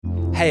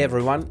Hey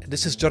everyone,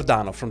 this is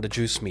Giordano from the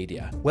Juice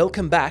Media.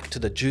 Welcome back to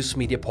the Juice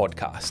Media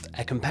podcast,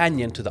 a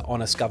companion to the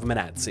Honest Government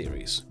ad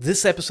series.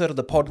 This episode of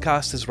the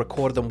podcast is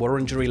recorded on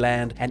Wurundjeri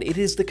land, and it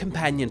is the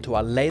companion to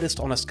our latest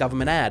Honest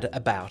Government ad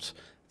about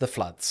the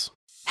floods.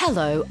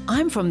 Hello,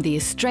 I'm from the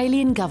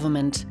Australian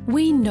Government.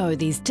 We know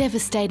these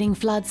devastating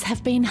floods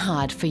have been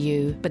hard for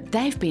you, but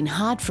they've been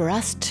hard for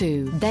us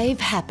too. They've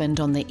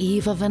happened on the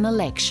eve of an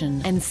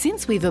election. And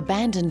since we've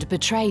abandoned,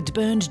 betrayed,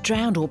 burned,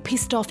 drowned or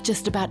pissed off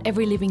just about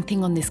every living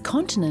thing on this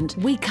continent,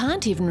 we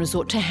can't even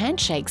resort to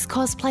handshakes,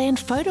 cosplay and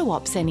photo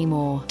ops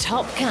anymore.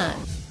 Top cunt.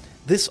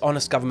 This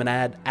Honest Government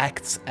ad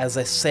acts as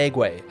a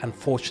segue,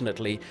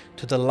 unfortunately,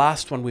 to the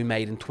last one we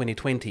made in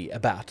 2020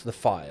 about the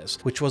fires,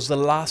 which was the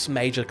last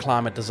major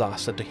climate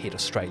disaster to hit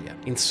Australia.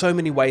 In so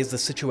many ways, the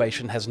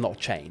situation has not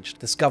changed.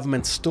 This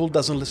government still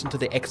doesn't listen to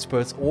the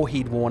experts or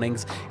heed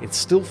warnings, it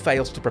still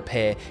fails to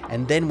prepare,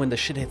 and then when the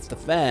shit hits the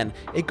fan,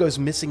 it goes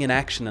missing in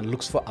action and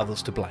looks for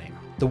others to blame.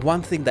 The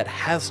one thing that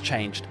has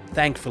changed,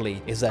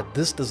 thankfully, is that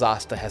this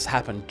disaster has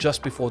happened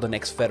just before the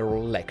next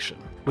federal election,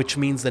 which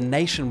means the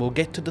nation will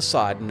get to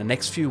decide in the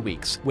next few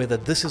weeks whether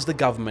this is the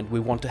government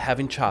we want to have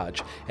in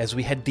charge as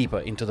we head deeper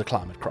into the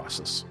climate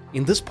crisis.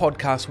 In this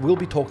podcast, we'll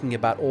be talking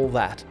about all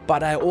that,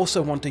 but I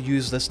also want to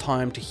use this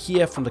time to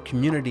hear from the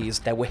communities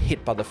that were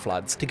hit by the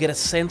floods, to get a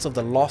sense of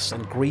the loss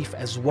and grief,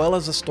 as well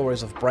as the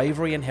stories of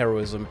bravery and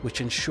heroism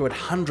which ensured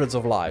hundreds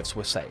of lives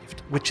were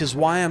saved. Which is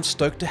why I'm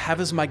stoked to have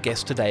as my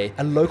guest today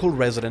a local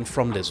resident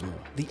from Lismore,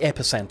 the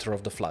epicenter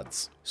of the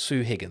floods,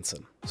 Sue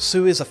Higginson.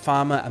 Sue is a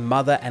farmer, a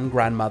mother and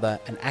grandmother,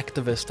 an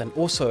activist, and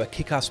also a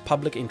kick-ass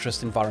public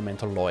interest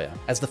environmental lawyer.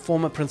 As the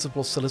former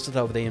principal solicitor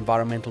of the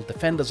Environmental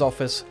Defender's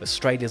Office,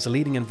 Australia's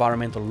leading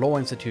environmental law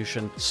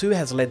institution, Sue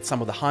has led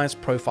some of the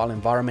highest profile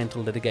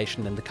environmental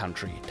litigation in the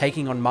country,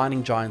 taking on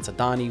mining giants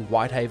Adani,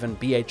 Whitehaven,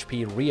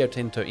 BHP, Rio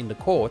Tinto in the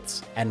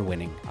courts, and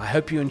winning. I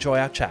hope you enjoy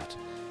our chat,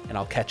 and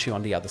I'll catch you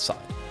on the other side.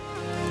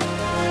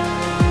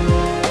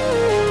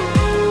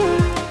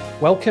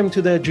 Welcome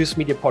to the Juice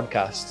Media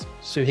podcast.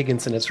 Sue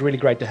Higginson, it's really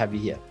great to have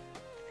you here.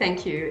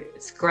 Thank you.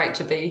 It's great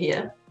to be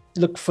here.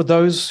 Look, for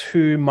those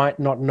who might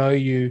not know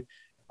you,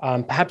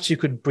 perhaps you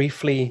could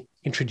briefly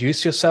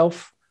introduce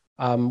yourself,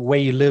 where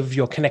you live,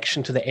 your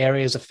connection to the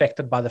areas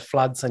affected by the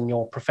floods, and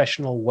your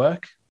professional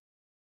work.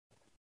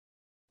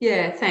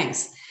 Yeah,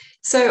 thanks.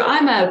 So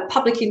I'm a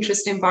public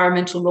interest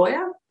environmental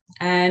lawyer,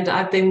 and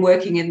I've been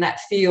working in that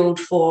field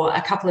for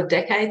a couple of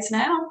decades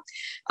now.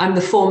 I'm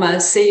the former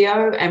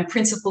CEO and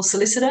principal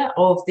solicitor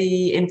of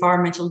the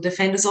Environmental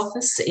Defender's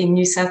Office in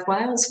New South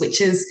Wales,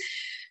 which is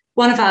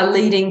one of our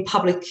leading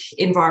public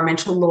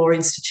environmental law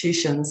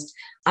institutions.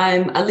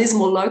 I'm a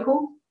Lismore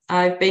local.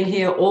 I've been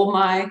here all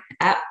my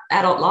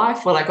adult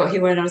life. Well, I got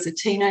here when I was a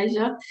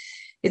teenager.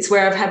 It's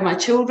where I've had my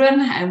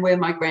children and where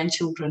my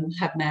grandchildren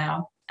have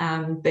now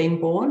been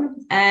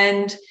born.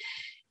 And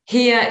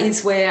here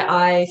is where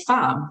I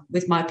farm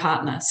with my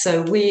partner.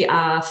 So we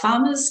are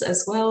farmers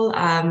as well.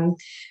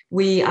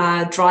 We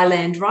are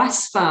dryland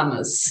rice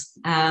farmers.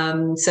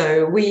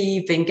 So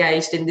we've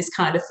engaged in this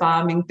kind of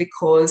farming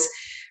because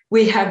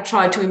we have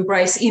tried to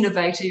embrace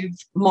innovative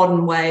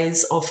modern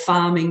ways of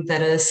farming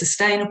that are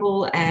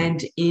sustainable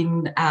and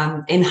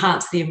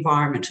enhance the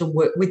environment and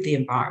work with the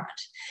environment.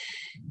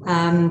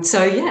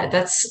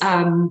 That's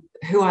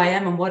who I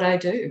am and what I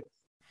do.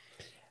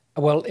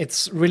 Well,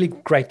 it's really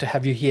great to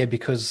have you here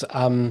because,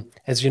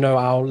 as you know,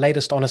 our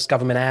latest Honest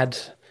Government ad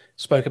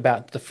spoke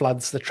about the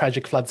floods, the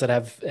tragic floods that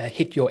have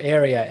hit your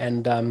area.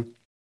 And,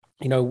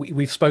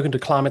 we've spoken to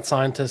climate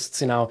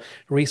scientists in our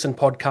recent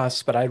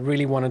podcasts, but I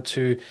really wanted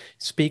to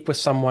speak with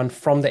someone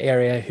from the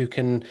area who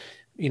can,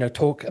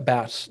 talk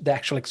about the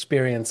actual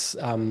experience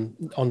on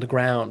the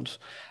ground.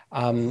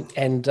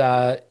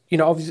 Obviously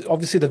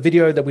the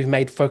video that we've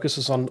made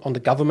focuses on the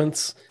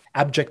government's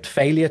abject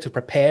failure to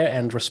prepare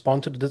and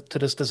respond to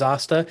this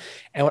disaster.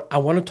 And I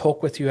want to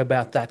talk with you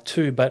about that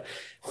too. But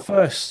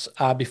first,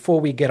 before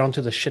we get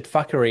onto the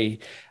shitfuckery,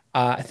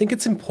 I think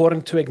it's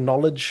important to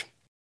acknowledge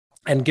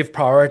and give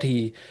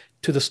priority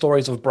to the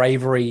stories of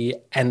bravery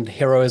and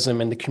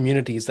heroism in the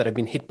communities that have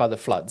been hit by the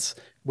floods,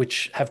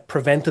 which have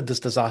prevented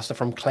this disaster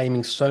from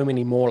claiming so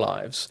many more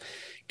lives.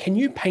 Can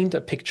you paint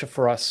a picture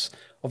for us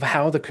of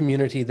how the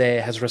community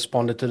there has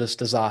responded to this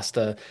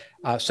disaster,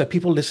 so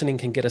people listening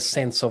can get a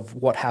sense of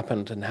what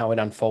happened and how it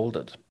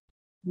unfolded?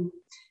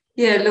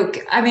 Yeah, look,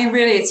 I mean,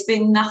 really, it's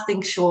been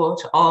nothing short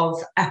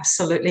of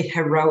absolutely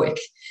heroic.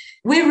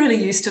 We're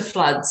really used to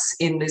floods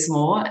in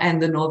Lismore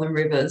and the Northern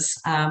Rivers.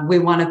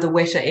 We're one of the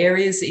wetter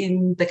areas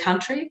in the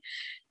country.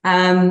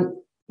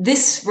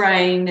 This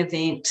rain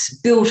event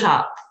built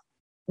up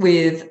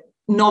with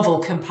novel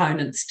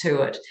components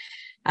to it.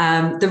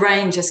 The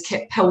rain just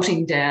kept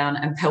pelting down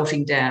and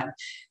pelting down.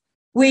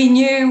 We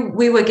knew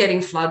we were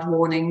getting flood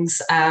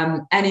warnings.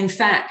 And in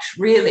fact,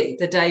 really,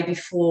 the day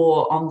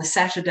before on the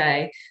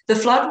Saturday, the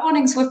flood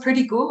warnings were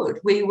pretty good.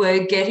 We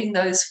were getting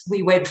those.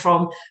 We went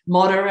from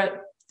minor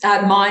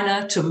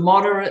to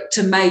moderate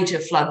to major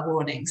flood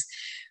warnings.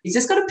 You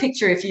just got to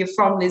picture, if you're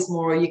from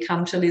Lismore or you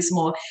come to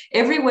Lismore,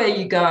 everywhere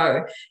you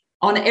go,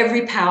 on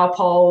every power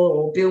pole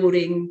or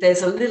building,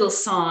 there's a little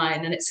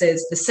sign and it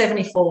says the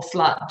 74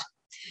 flood.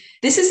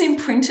 This is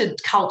imprinted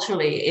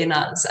culturally in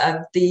us of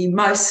the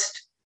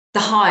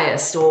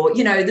highest, or,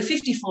 the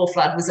 54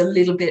 flood was a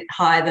little bit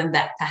higher than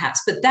that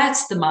perhaps, but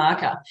that's the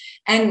marker.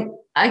 And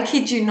I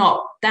kid you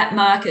not, that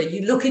marker,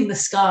 you look in the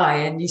sky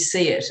and you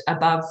see it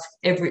above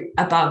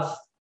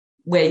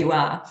where you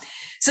are.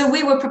 So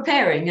we were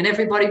preparing and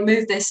everybody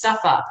moved their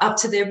stuff up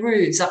to their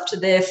roofs, up to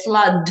their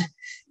flood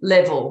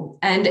level,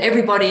 and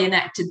everybody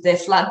enacted their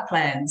flood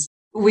plans.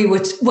 We were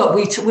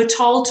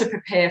told to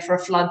prepare for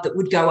a flood that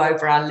would go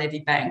over our levee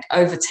bank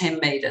over 10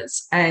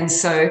 metres. And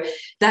so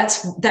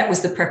that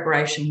was the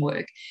preparation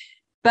work.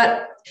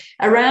 But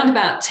around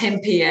about 10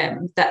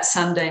 p.m. that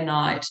Sunday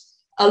night,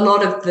 a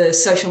lot of the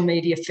social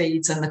media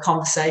feeds and the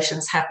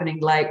conversations happening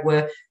late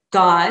were,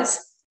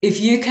 guys, if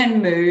you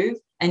can move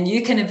and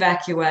you can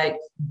evacuate,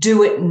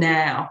 do it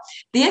now.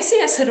 The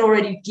SES had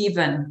already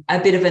given a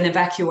bit of an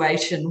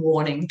evacuation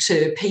warning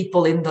to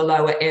people in the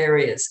lower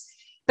areas.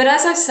 But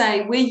as I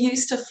say, we're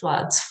used to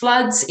floods.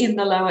 Floods in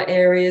the lower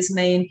areas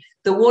mean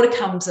the water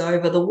comes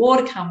over, the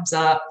water comes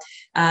up,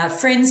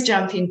 friends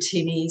jump in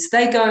tinnies.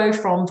 They go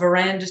from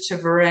veranda to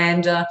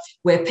veranda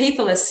where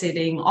people are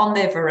sitting on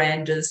their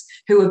verandas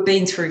who have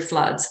been through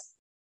floods.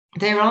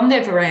 They're on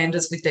their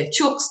verandas with their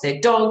chooks, their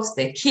dogs,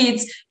 their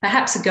kids,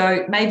 perhaps a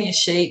goat, maybe a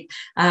sheep.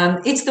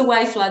 It's the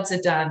way floods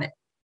are done.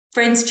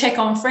 Friends check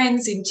on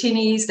friends in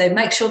tinnies. They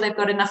make sure they've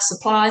got enough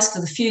supplies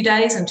for the few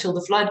days until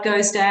the flood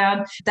goes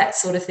down, that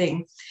sort of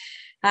thing.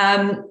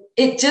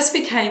 It just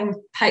became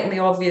patently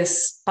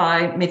obvious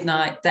by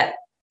midnight that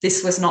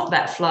this was not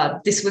that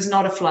flood. This was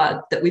not a flood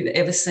that we've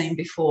ever seen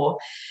before.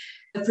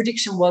 The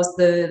prediction was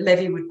the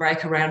levee would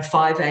break around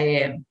 5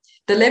 a.m.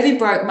 The levee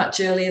broke much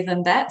earlier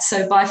than that.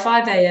 So by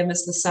 5 a.m.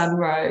 as the sun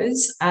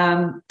rose,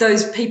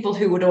 those people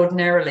who would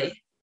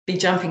ordinarily be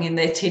jumping in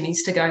their tinnies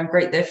to go and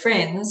greet their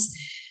friends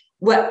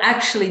were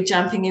actually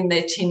jumping in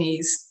their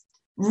tinnies,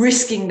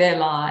 risking their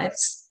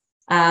lives,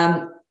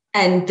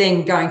 and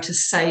then going to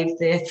save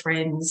their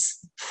friends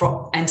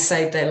and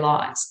save their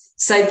lives,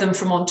 save them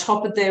from on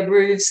top of their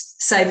roofs,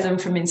 save them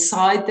from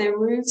inside their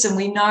roofs. And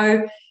we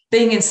know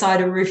being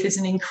inside a roof is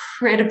an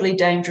incredibly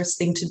dangerous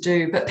thing to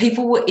do, but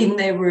people were in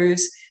their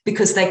roofs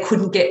because they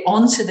couldn't get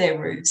onto their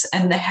roofs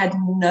and they had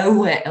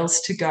nowhere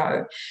else to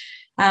go.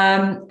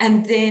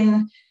 And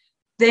then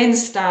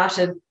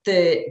started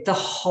the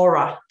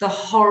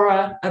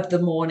horror of the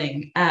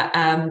morning,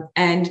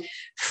 and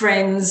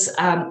friends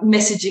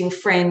messaging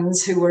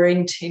friends who were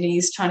in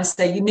tinnies trying to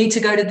say, you need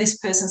to go to this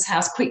person's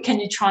house, quick, can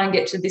you try and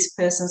get to this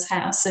person's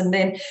house? And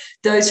then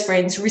those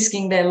friends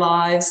risking their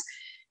lives,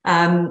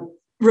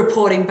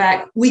 reporting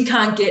back, we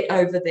can't get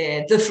over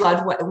there, the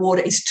flood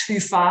water is too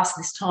fast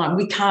this time,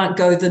 we can't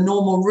go the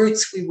normal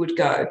routes we would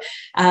go.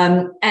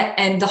 And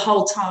the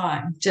whole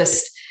time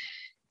just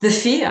the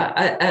fear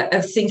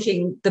of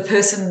thinking the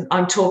person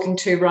I'm talking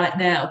to right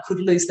now could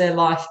lose their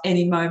life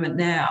any moment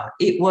now.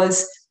 It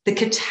was the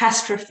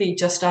catastrophe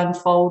just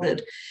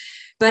unfolded.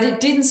 But it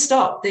didn't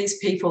stop these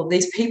people.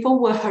 These people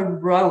were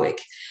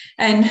heroic.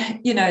 And,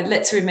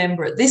 let's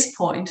remember at this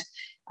point,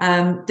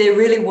 there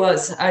really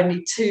was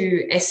only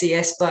 2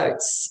 SES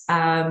boats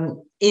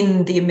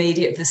in the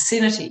immediate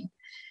vicinity.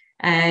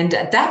 And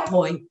at that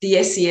point,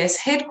 the SES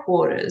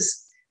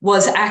headquarters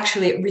was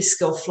actually at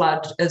risk of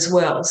flood as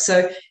well.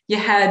 So you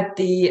had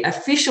the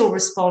official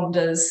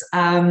responders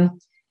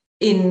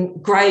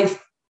in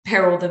grave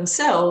peril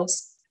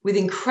themselves with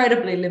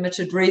incredibly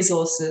limited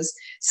resources.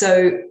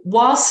 So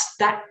whilst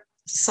that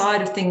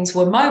side of things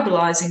were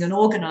mobilising and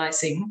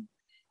organising,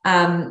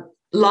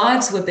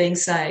 lives were being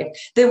saved.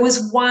 There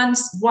was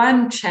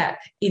one chap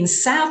in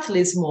South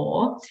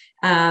Lismore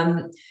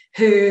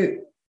who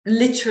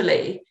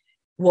literally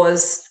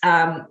was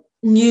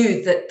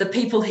knew that the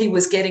people he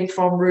was getting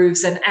from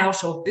roofs and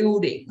out of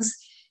buildings,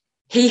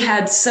 he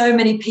had so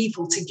many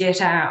people to get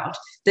out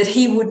that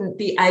he wouldn't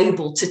be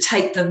able to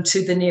take them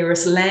to the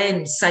nearest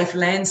safe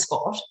land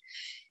spot.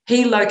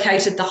 He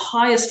located the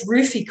highest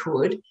roof he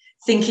could,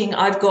 thinking,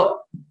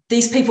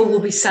 these people will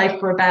be safe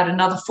for about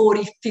another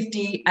 40,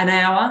 50 an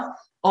hour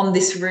on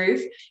this roof.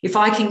 If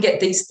I can get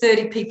these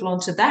 30 people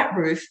onto that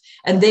roof,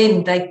 and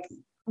then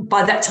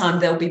by that time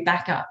they'll be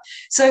back up.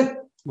 So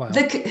wow.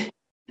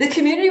 The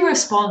community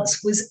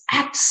response was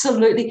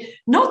absolutely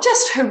not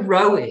just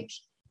heroic,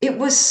 it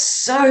was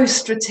so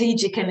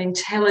strategic and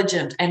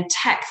intelligent and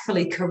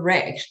tactfully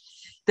correct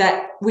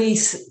that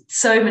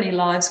so many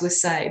lives were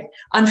saved.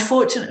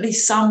 Unfortunately,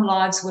 some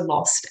lives were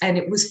lost and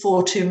it was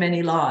for too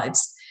many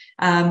lives,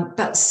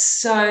 but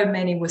so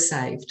many were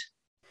saved.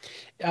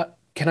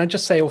 Can I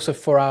just say also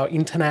for our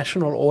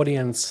international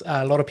audience,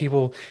 a lot of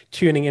people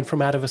tuning in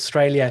from out of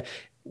Australia,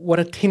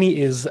 what a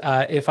tinny is,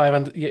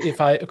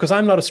 because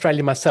I'm not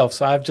Australian myself,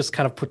 so I've just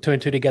kind of put 2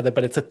 and 2 together,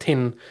 but it's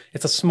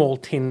a small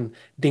tin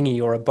dinghy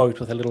or a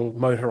boat with a little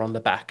motor on the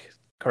back,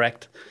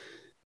 correct?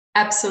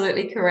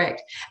 Absolutely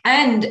correct.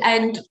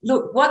 And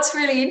look, what's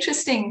really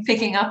interesting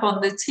picking up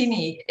on the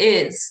tinny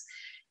is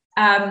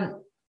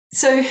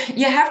So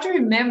you have to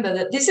remember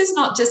that this is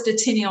not just a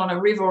tinny on a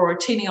river or a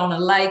tinny on a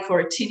lake or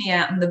a tinny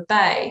out in the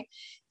bay.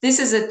 This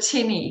is a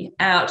tinny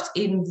out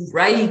in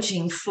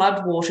raging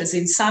floodwaters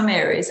in some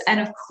areas.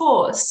 And of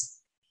course,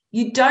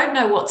 you don't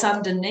know what's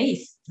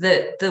underneath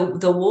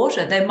the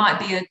water. There might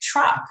be a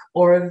truck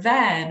or a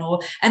van,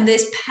 and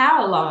there's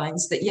power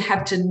lines that you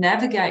have to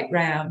navigate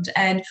round,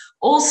 and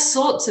all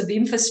sorts of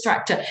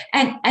infrastructure.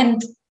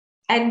 And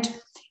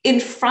in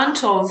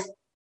front of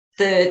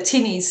the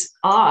tinny's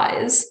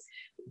eyes,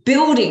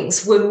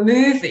 buildings were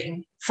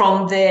moving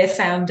from their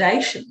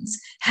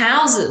foundations.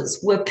 Houses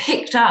were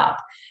picked up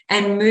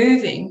and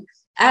moving,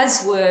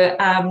 as were,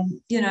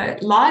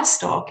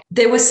 livestock.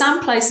 There were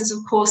some places, of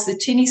course, the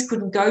tinnies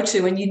couldn't go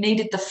to, and you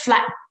needed the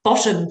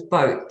flat-bottomed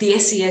boat, the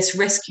SES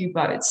rescue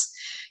boats.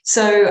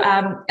 So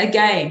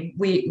again,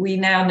 we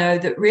now know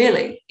that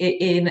really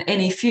in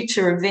any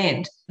future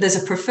event, there's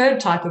a preferred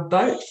type of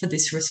boat for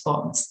this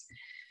response.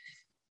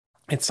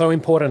 It's so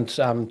important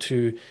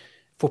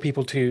for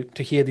people to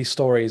hear these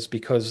stories,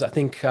 because I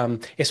think,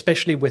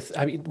 especially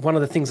one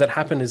of the things that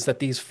happen is that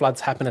these floods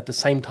happen at the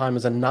same time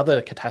as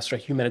another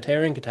catastrophe,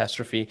 humanitarian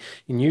catastrophe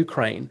in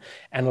Ukraine.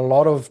 And a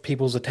lot of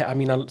people's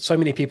so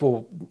many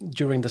people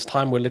during this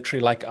time were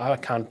literally like, oh, I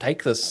can't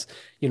take this.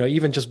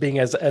 Even just being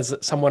as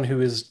someone who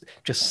is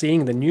just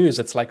seeing the news,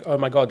 it's like, oh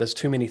my God, there's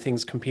too many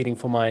things competing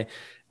for my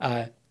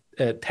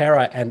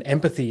terror and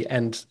empathy.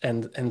 And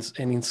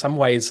in some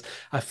ways,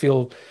 I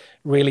feel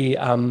really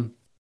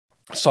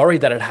sorry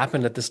that it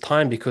happened at this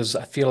time, because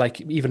I feel like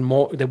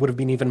there would have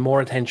been even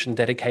more attention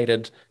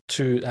dedicated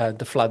to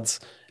the floods.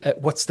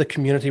 What's the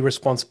community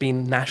response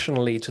been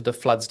nationally to the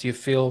floods? Do you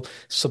feel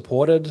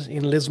supported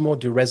in Lismore?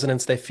 Do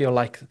residents, they feel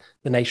like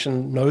the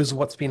nation knows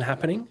what's been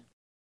happening?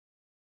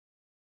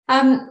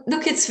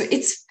 Look,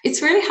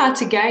 it's really hard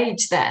to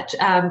gauge that.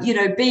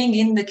 Being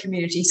in the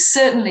community,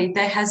 certainly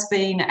there has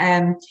been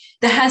an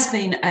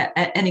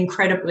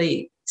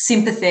incredibly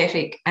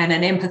sympathetic and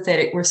an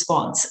empathetic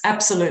response.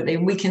 Absolutely.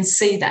 And we can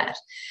see that.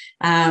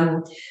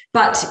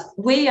 But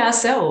we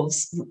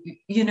ourselves,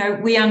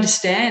 we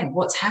understand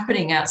what's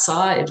happening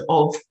outside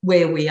of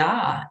where we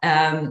are.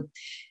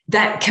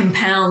 That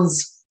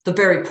compounds the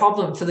very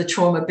problem for the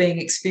trauma being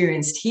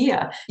experienced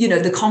here.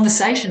 The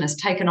conversation has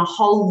taken a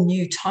whole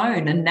new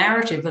tone and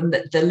narrative, and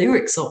the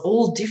lyrics are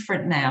all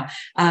different now.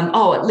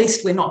 At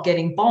least we're not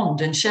getting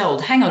bombed and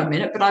shelled. Hang on a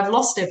minute, but I've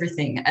lost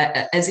everything,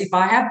 as if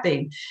I have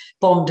been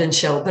bombed and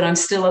shelled, but I'm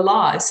still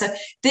alive. So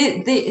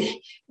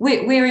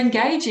we're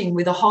engaging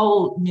with a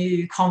whole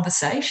new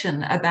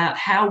conversation about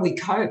how we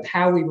cope,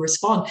 how we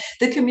respond.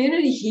 The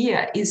community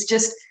here is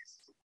just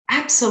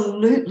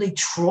absolutely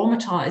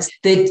traumatized.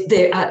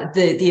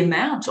 The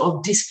amount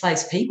of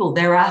displaced people,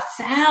 there are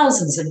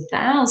thousands and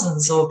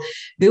thousands of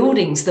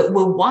buildings that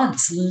were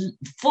once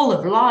full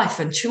of life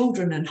and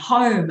children and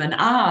home and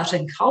art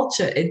and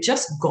culture are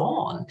just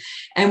gone.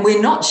 And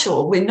we're not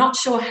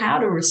sure how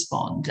to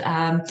respond.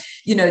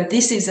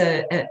 This is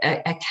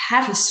a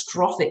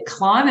catastrophic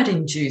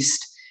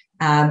climate-induced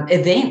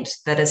event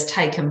that has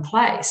taken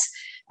place.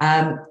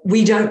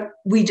 We don't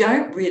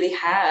really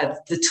have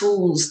the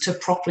tools to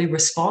properly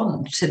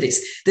respond to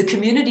this. The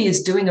community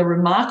is doing a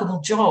remarkable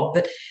job,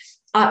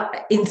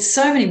 but in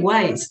so many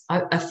ways,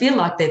 I feel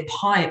like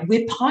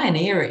we're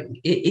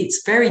pioneering.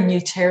 It's very new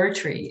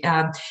territory.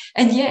 And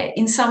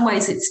in some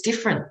ways it's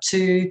different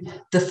to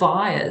the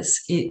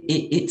fires.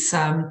 It's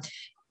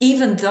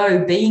even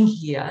though being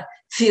here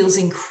feels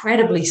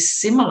incredibly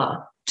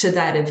similar to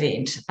that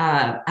event.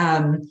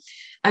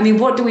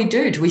 What do we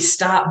do? Do we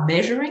start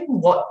measuring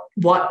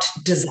what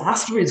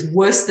disaster is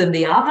worse than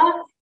the other?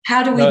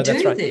 How do we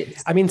do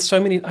this?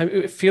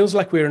 It feels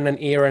like we're in an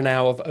era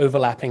now of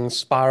overlapping,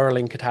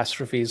 spiraling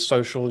catastrophes,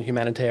 social,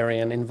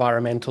 humanitarian,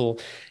 environmental.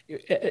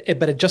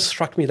 But it just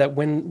struck me that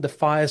when the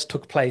fires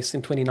took place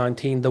in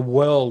 2019, the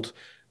world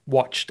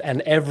watched,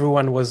 and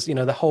everyone was,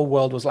 the whole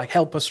world was like,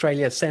 help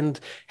Australia, send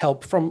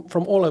help from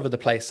all over the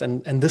place.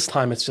 And this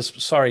time it's just,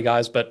 sorry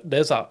guys, but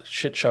there's a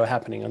shit show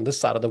happening on this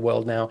side of the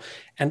world now.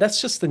 And that's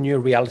just the new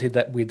reality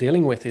that we're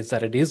dealing with, is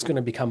that it is going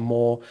to become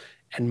more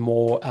and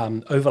more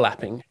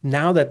overlapping.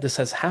 Now that this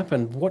has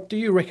happened, what do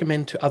you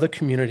recommend to other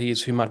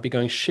communities who might be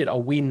going, shit, are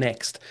we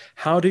next?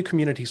 How do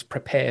communities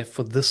prepare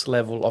for this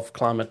level of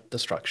climate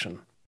destruction?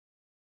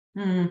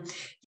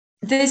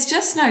 There's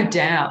just no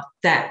doubt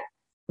that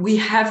we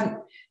have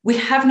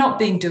not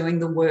been doing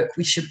the work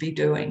we should be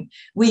doing.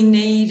 We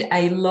need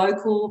a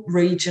local,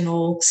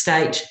 regional,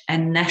 state,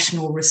 and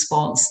national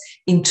response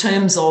in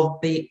terms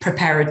of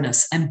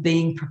preparedness and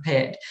being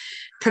prepared.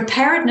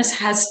 Preparedness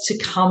has to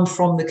come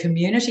from the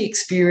community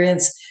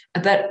experience,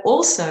 but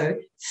also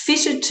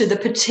fitted to the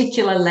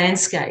particular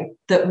landscape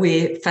that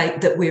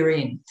we're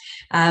in.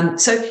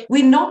 So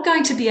we're not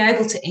going to be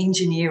able to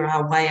engineer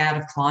our way out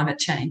of climate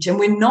change, and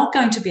we're not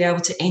going to be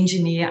able to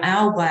engineer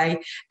our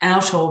way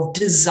out of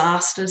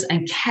disasters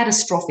and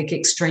catastrophic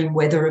extreme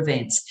weather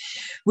events.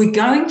 We're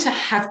going to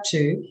have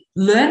to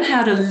learn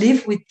how to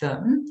live with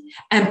them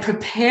and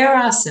prepare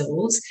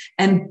ourselves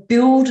and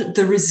build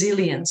the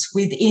resilience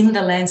within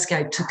the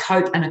landscape to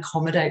cope and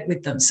accommodate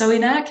with them. So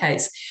in our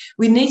case,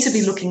 we need to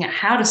be looking at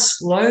how to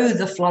slow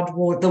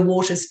the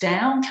waters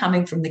down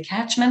coming from the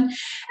catchment,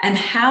 and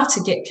how to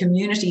get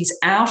communities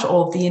out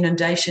of the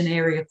inundation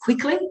area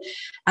quickly.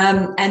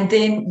 And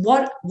then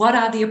what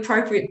are the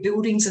appropriate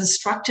buildings and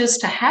structures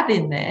to have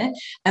in there,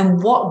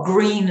 and what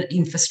green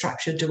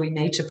infrastructure do we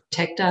need to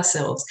protect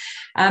ourselves?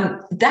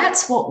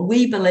 That's what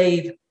we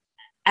believe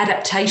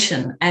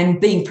adaptation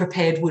and being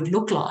prepared would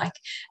look like.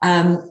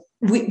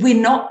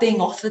 We're not being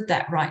offered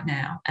that right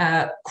now,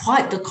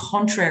 quite the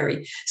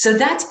contrary. So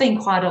that's been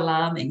quite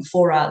alarming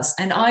for us.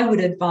 And I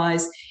would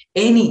advise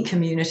any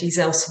communities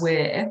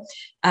elsewhere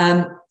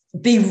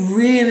be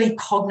really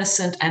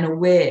cognizant and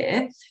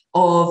aware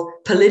of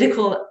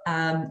political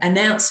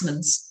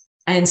announcements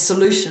and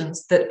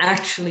solutions that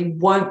actually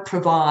won't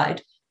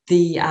provide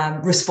the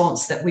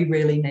response that we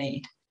really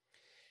need.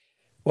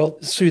 Well,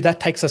 Sue, that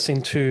takes us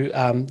into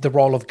the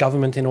role of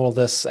government in all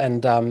this.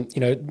 And,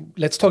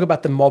 let's talk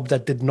about the mob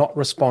that did not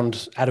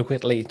respond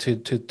adequately to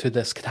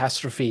this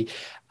catastrophe.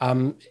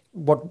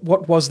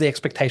 What was the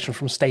expectation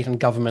from state and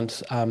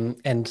government,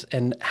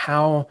 and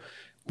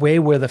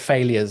where were the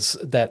failures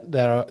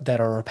that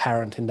are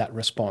apparent in that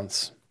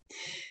response?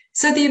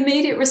 So the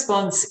immediate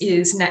response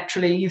is,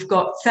 naturally, you've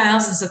got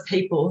thousands of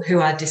people who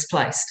are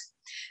displaced.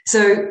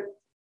 So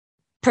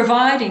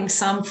providing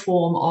some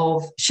form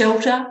of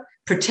shelter,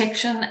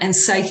 protection and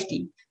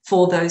safety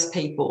for those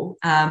people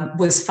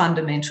was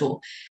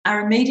fundamental.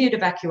 Our immediate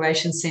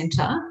evacuation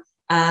centre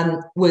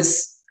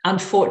was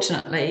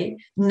unfortunately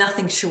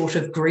nothing short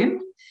of grim.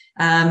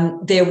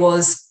 There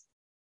was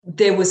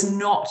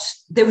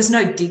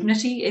no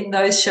dignity in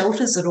those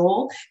shelters at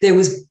all. There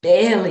was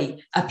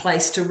barely a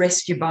place to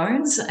rest your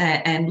bones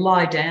and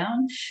lie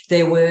down.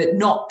 There were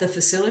not the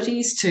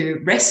facilities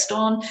to rest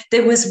on.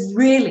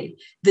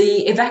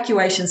 The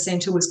evacuation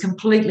centre was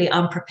completely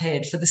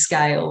unprepared for the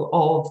scale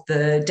of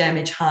the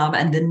damage, harm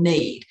and the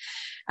need.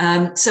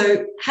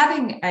 So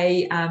having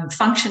a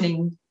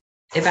functioning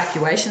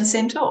evacuation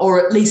centre, or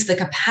at least the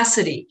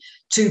capacity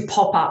to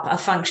pop up a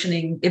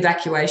functioning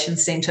evacuation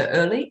centre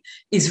early,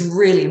 is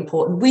really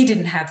important. We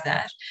didn't have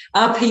that.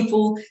 Our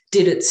people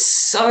did it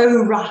so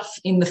rough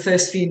in the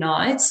first few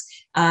nights,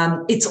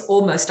 it's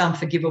almost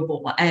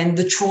unforgivable. And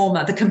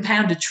the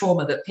compounded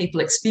trauma that people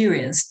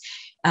experienced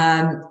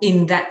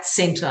in that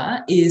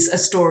centre is a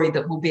story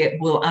that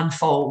will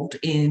unfold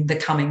in the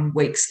coming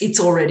weeks. It's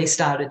already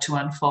started to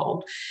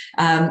unfold.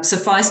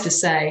 Suffice to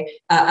say,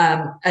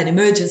 an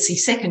emergency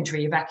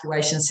secondary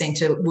evacuation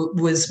centre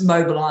was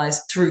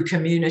mobilised through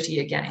community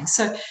again.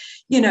 So,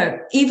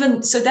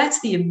 that's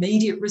the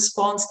immediate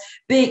response.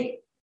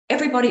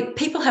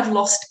 People have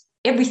lost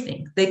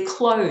everything, their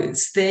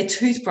clothes, their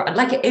toothbrush,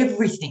 like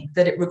everything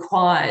that it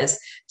requires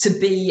to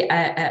be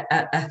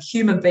a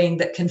human being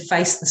that can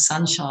face the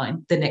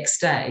sunshine the next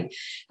day.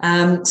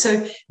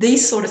 So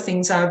these sort of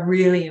things are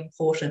really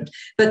important.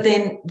 But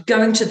then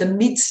going to the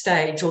mid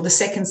stage or the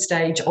second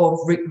stage of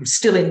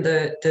still in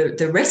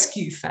the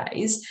rescue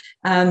phase,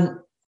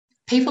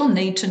 people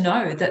need to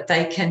know that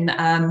that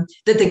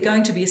they're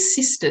going to be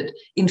assisted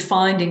in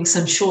finding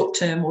some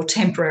short-term or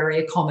temporary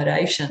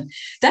accommodation.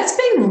 That's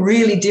been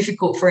really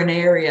difficult for an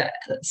area,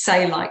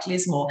 say, like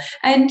Lismore.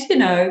 And,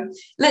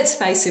 let's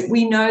face it,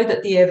 we know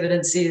that the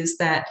evidence is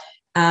that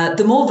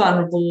the more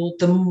vulnerable,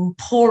 the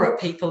poorer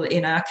people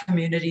in our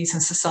communities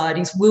and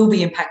societies will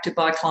be impacted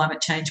by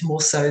climate change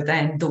more so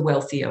than the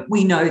wealthier.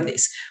 We know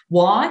this.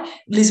 Why?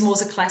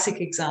 Lismore's a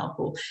classic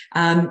example.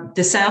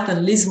 The South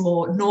and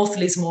North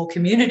Lismore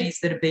communities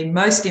that have been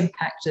most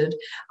impacted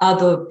are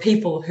the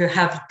people who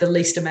have the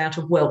least amount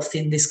of wealth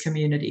in this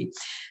community.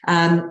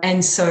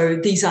 And so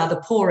these are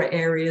the poorer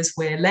areas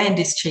where land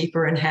is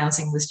cheaper and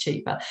housing was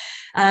cheaper.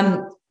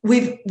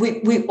 We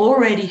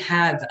already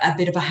have a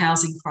bit of a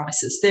housing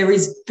crisis. There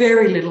is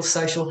very little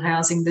social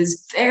housing.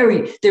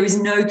 There is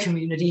no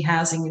community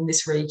housing in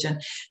this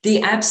region.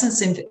 The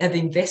absence of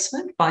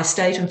investment by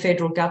state and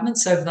federal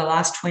governments over the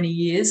last 20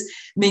 years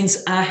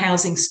means our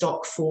housing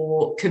stock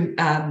for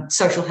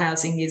social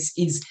housing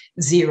is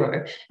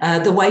zero.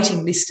 The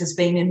waiting list has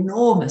been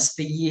enormous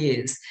for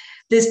years.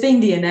 There's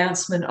been the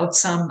announcement of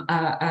some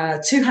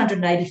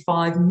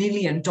 $285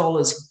 million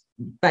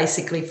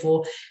basically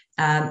for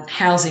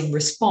housing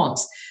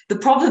response. The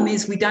problem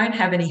is we don't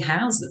have any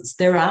houses.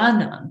 There are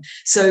none.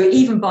 So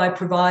even by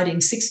providing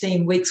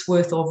 16 weeks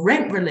worth of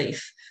rent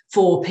relief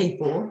for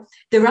people,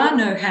 there are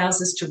no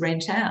houses to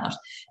rent out.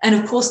 And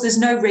of course, there's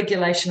no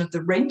regulation of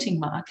the renting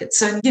market.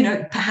 So,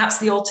 perhaps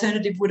the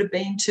alternative would have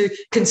been to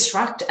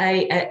construct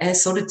a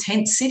sort of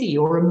tent city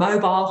or a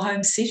mobile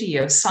home city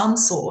of some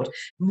sort.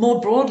 More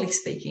broadly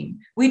speaking,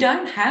 we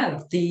don't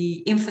have the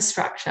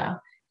infrastructure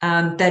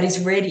that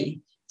is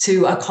ready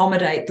to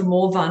accommodate the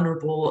more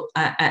vulnerable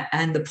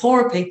and the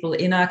poorer people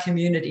in our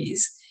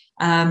communities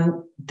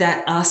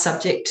that are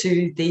subject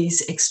to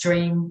these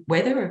extreme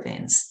weather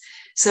events.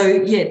 So,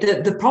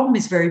 the problem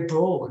is very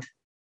broad.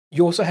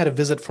 You also had a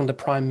visit from the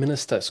Prime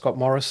Minister, Scott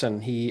Morrison.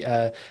 He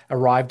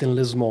arrived in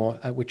Lismore,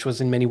 which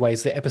was in many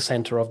ways the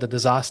epicenter of the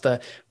disaster.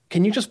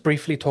 Can you just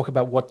briefly talk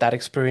about what that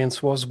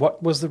experience was?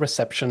 What was the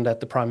reception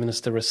that the Prime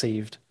Minister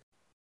received?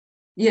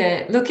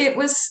 Yeah, look, it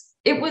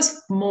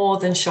was more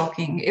than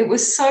shocking. It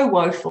was so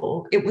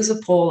woeful. It was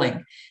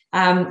appalling.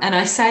 And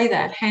I say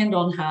that hand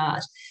on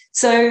heart.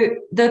 So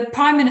the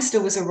Prime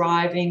Minister was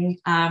arriving.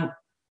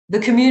 The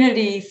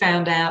community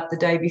found out the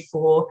day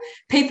before.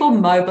 People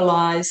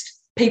mobilised.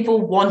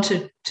 People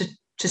wanted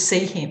to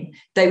see him.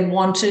 They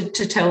wanted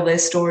to tell their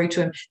story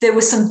to him. There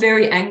were some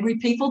very angry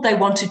people. They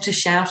wanted to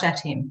shout at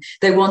him.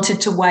 They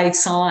wanted to wave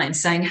signs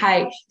saying,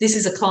 hey, this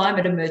is a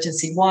climate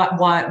emergency. What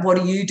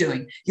are you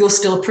doing? You're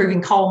still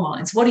approving coal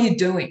mines. What are you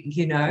doing?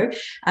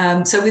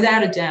 So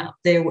without a doubt,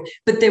 there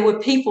were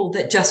people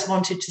that just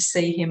wanted to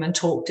see him and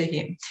talk to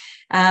him.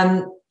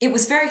 It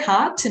was very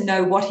hard to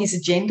know what his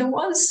agenda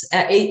was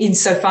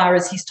insofar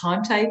as his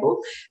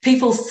timetable.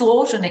 People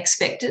thought and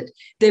expected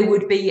there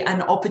would be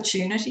an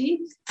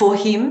opportunity for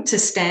him to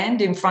stand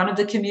in front of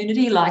the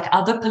community like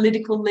other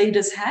political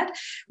leaders had.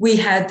 We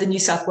had the New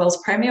South Wales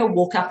Premier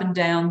walk up and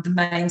down the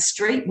main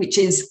street, which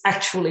is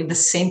actually the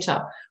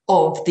centre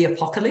of the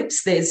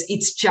apocalypse.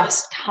 It's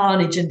just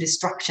carnage and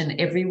destruction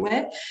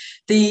everywhere.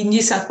 The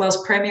New South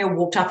Wales Premier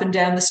walked up and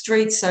down the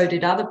street, so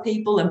did other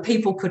people, and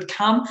people could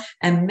come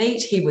and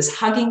meet. He was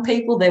hugging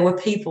people. There were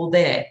people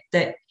there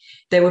that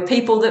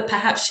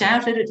perhaps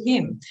shouted at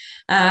him.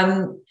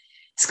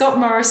 Scott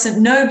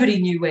Morrison, nobody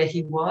knew where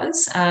he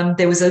was.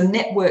 There was a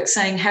network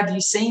saying, have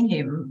you seen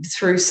him,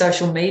 through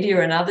social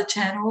media and other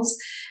channels.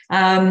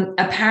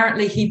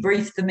 Apparently, he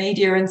briefed the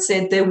media and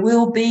said there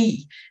will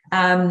be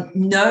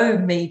no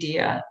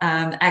media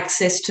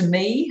access to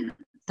me,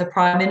 the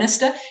Prime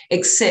Minister,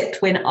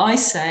 except when I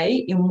say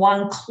in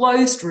one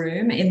closed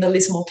room in the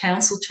Lismore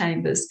Council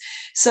chambers.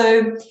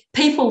 So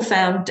people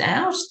found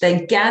out.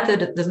 They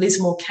gathered at the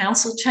Lismore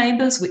Council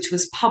chambers, which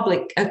was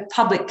a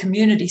public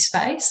community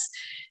space.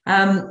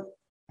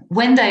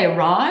 When they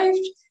arrived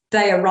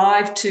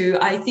to,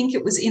 I think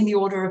it was in the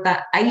order of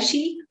about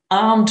 80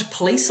 armed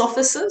police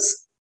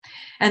officers.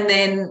 And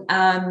then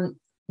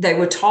they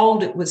were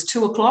told it was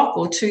 2:00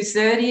 or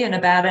 2:30, and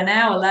about an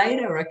hour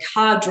later, a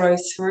car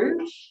drove through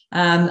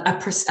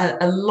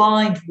a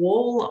lined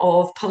wall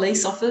of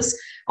police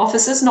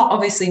officers,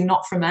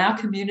 not from our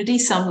community,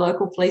 some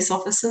local police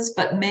officers,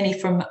 but many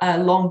from a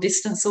long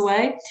distance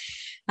away.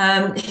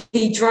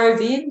 He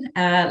drove in,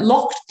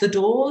 locked the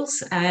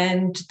doors,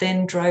 and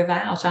then drove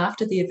out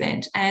after the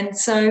event. And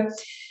so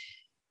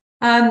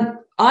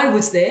I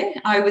was there.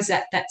 I was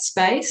at that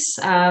space.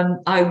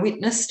 I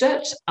witnessed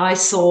it. I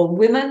saw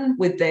women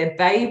with their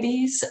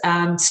babies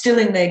still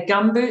in their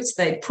gumboots.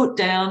 They put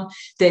down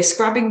their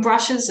scrubbing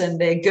brushes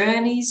and their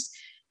gurneys,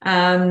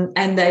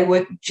 and they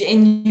were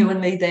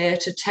genuinely there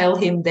to tell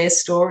him their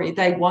story.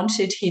 They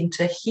wanted him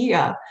to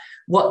hear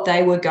what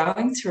they were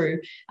going through.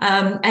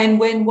 And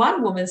when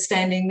one woman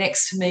standing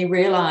next to me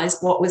realised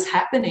what was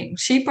happening,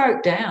 she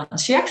broke down.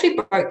 She actually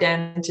broke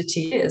down into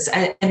tears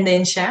and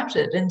then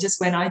shouted and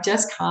just went, I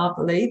just can't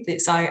believe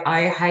this.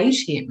 I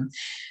hate him.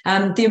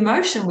 The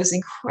emotion was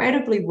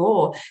incredibly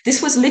raw.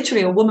 This was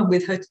literally a woman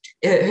with her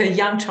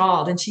young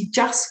child, and she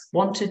just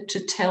wanted to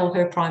tell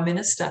her Prime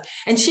Minister.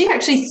 And she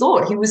actually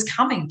thought he was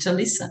coming to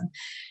listen.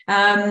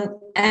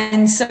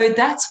 And so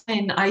that's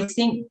when I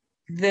think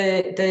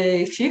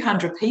the few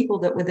hundred people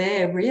that were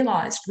there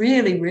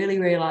really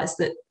realized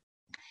that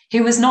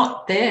he was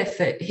not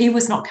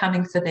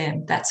coming for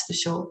them. That's for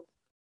sure.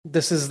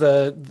 This is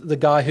the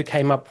guy who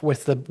came up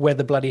with the "Where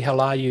the bloody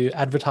hell are you"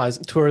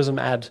 tourism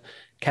ad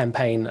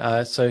campaign.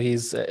 So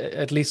he's,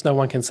 at least no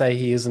one can say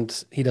he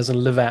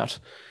doesn't live out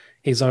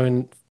his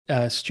own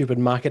stupid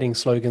marketing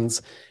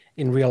slogans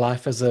in real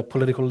life as a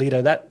political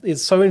leader. That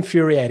is so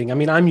infuriating. I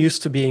mean, I'm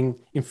used to being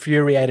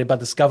infuriated by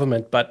this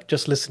government, but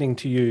just listening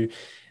to you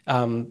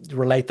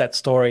relate that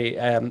story,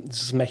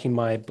 this is making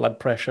my blood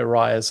pressure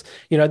rise.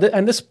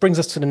 And this brings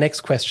us to the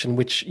next question,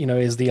 which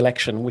is the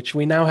election, which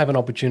we now have an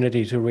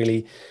opportunity to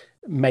really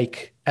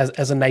make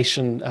as a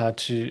nation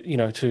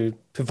to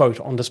vote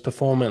on this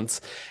performance.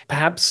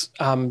 Perhaps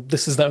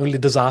this is the only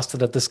disaster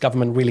that this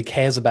government really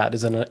cares about,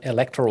 is an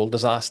electoral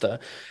disaster.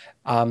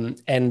 I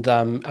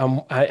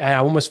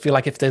almost feel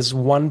like if there's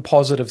one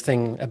positive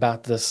thing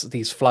about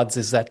these floods,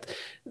 is that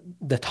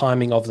the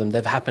timing of them.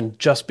 They've happened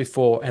just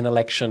before an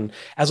election,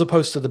 as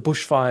opposed to the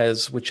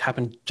bushfires, which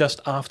happened just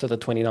after the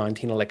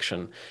 2019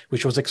 election,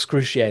 which was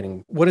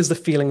excruciating. What is the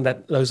feeling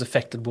that those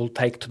affected will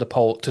take to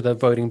the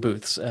voting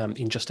booths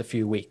in just a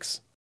few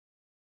weeks?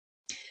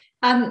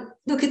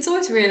 Look, it's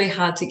always really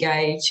hard to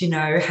gauge,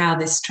 how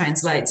this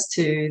translates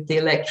to the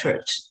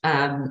electorate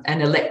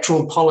and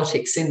electoral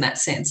politics in that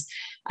sense.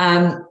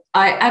 I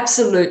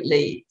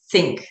absolutely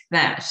think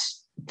that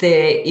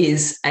there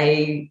is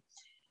a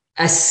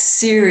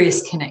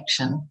serious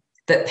connection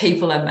that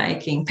people are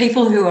making,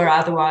 people who are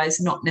otherwise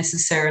not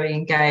necessarily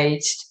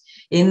engaged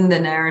in the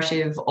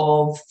narrative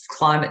of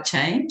climate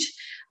change.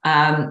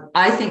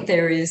 I think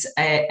there is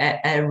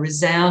a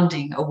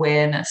resounding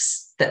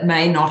awareness that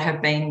may not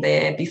have been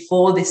there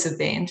before this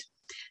event,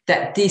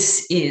 that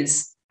this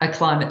is a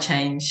climate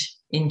change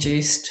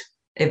induced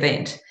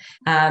event.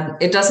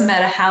 It doesn't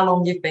matter how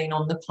long you've been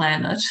on the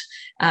planet.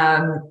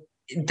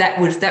 That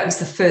was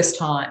the first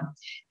time.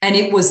 And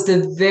it was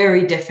the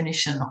very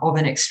definition of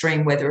an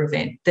extreme weather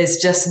event. There's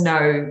just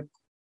no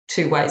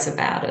two ways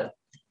about it.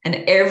 And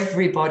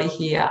everybody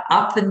here,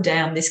 up and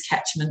down this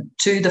catchment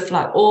to the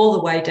flood, all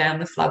the way down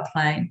the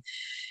floodplain,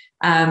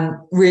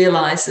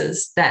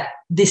 realises that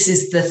this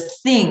is the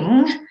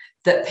thing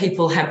that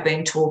people have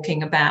been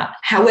talking about,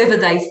 however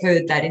they've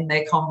heard that in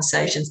their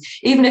conversations,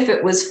 even if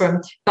it was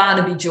from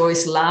Barnaby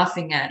Joyce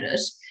laughing at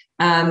it.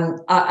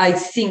 I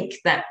think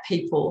that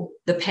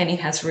the penny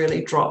has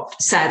really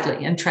dropped,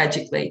 sadly and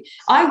tragically.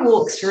 I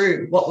walk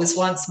through what was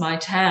once my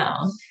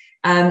town.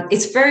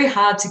 It's very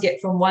hard to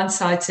get from one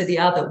side to the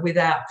other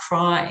without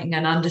crying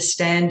and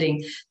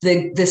understanding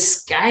the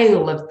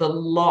scale of the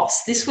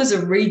loss. This was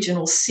a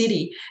regional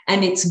city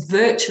and it's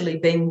virtually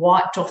been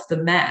wiped off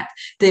the map.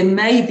 There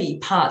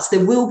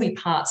will be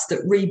parts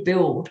that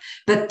rebuild,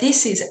 but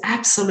this is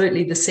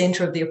absolutely the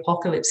centre of the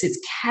apocalypse. It's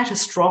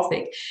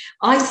catastrophic.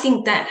 I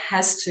think that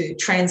has to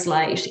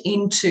translate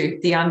into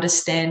the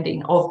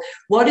understanding of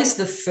what is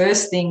the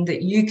first thing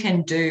that you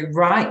can do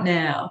right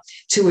now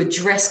to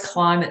address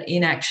climate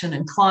inaction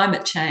and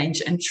climate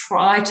change and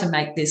try to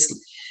make this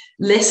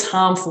less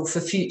harmful for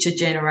future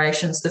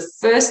generations. The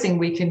first thing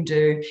we can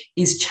do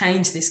is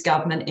change this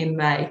government in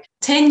May.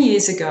 10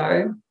 years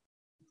ago,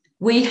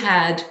 we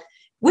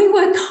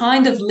were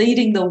kind of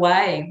leading the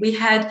way. We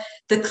had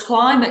the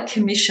Climate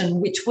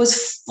Commission, which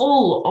was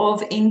full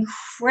of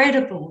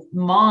incredible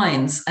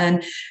minds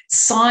and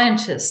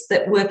scientists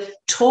that were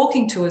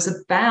talking to us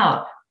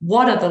about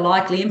what are the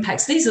likely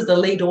impacts. These are the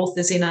lead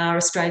authors in our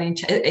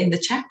in the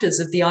chapters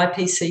of the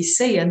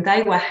IPCC, and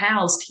they were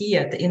housed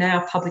here in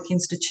our public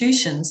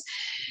institutions.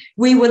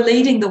 We were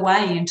leading the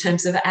way in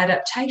terms of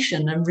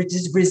adaptation and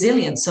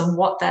resilience and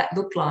what that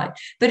looked like.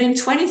 But in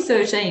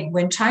 2013,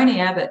 when Tony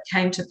Abbott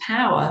came to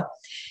power,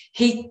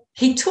 he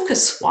took a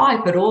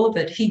swipe at all of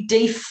it. He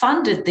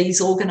defunded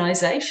these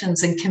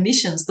organisations and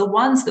commissions, the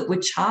ones that were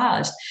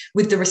charged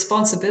with the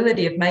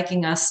responsibility of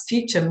making our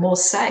future more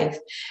safe.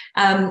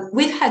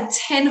 We've had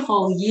 10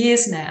 whole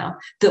years now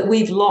that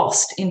we've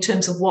lost in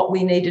terms of what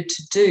we needed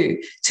to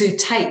do to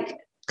take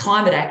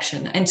climate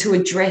action and to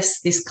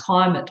address this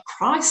climate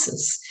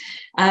crisis.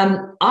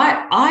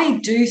 I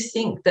do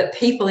think that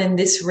people in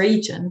this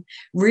region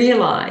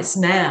realise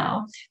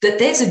now that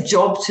there's a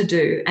job to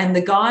do, and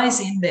the guys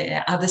in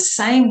there are the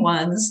same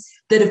ones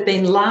that have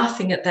been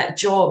laughing at that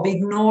job,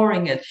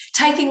 ignoring it,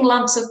 taking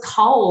lumps of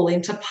coal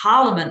into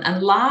Parliament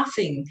and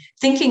laughing,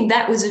 thinking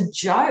that was a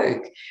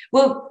joke.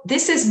 Well,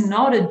 this is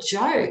not a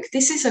joke.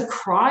 This is a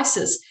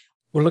crisis.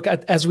 Well, look,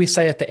 as we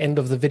say at the end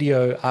of the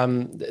video,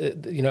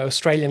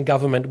 Australian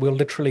government will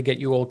literally get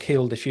you all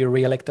killed if you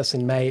re-elect us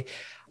in May.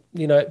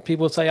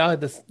 People say, "Oh,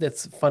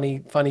 that's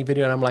funny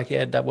video," and I'm like,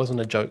 "Yeah, that wasn't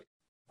a joke."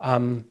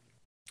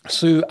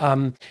 Sue,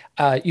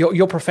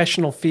 your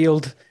professional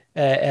field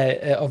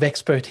of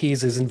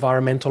expertise is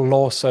environmental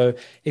law, so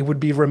it would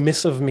be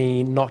remiss of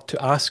me not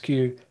to ask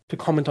you to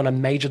comment on a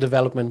major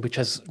development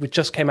which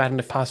just came out in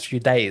the past few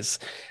days,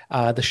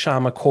 the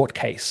Sharma court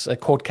case, a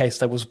court case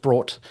that was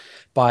brought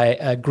by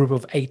a group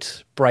of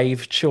 8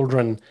 brave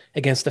children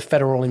against the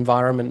federal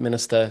environment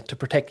minister to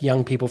protect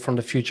young people from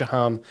the future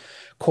harm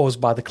caused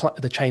by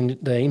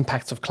the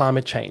impacts of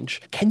climate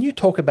change. Can you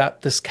talk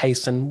about this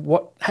case and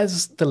what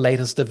has the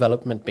latest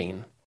development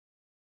been?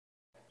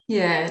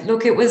 Yeah,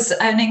 look, it was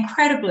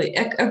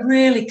a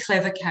really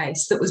clever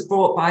case that was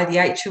brought by the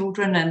 8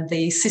 children and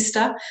the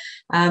sister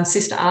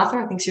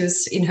Arthur. I think she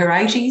was in her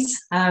 80s.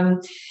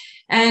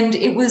 And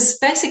it was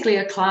basically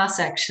a class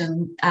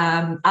action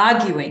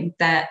arguing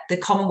that the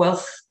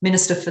Commonwealth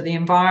Minister for the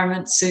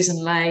Environment, Susan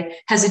Ley,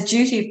 has a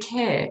duty of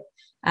care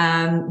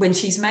when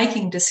she's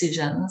making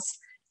decisions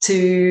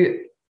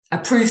to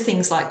approve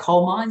things like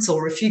coal mines,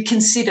 or if you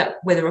consider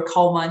whether a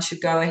coal mine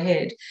should go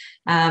ahead,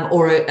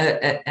 or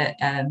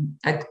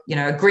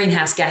a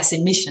greenhouse gas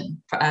emission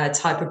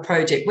type of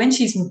project. When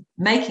she's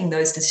making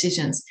those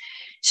decisions,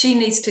 she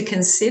needs to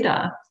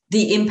consider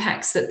the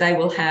impacts that they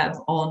will have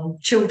on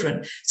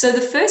children. So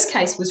the first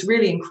case was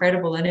really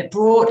incredible, and it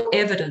brought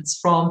evidence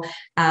from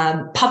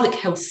public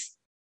health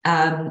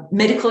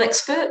medical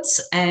experts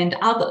and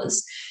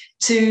others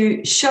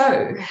to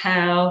show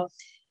how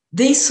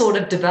these sort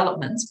of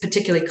developments,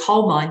 particularly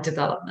coal mine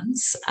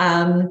developments,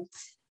 are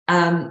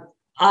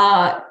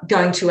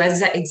going to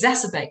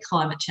exacerbate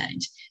climate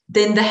change.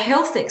 Then the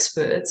health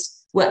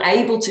experts were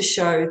able to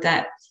show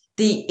that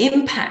the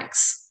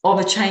impacts of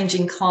a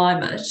changing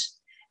climate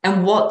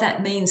and what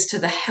that means to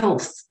the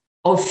health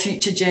of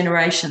future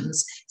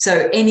generations.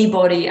 So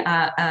anybody,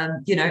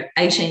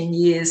 18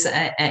 years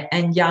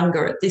and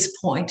younger at this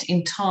point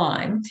in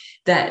time,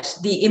 that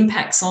the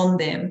impacts on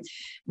them,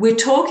 we're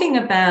talking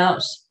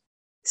about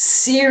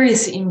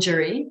serious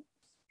injury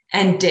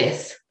and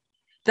death.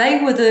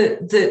 They were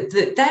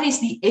that is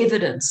the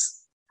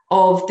evidence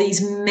of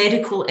these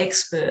medical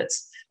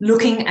experts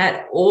looking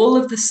at all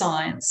of the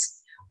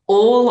science,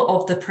 all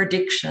of the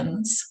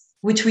predictions,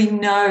 which we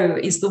know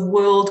is the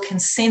world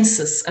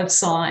consensus of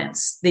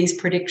science, these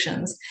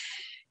predictions,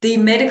 the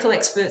medical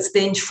experts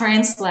then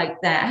translate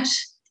that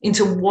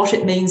into what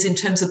it means in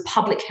terms of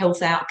public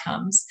health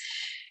outcomes.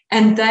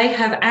 And they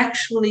have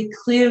actually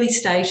clearly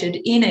stated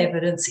in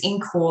evidence in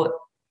court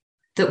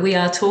that we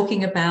are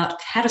talking about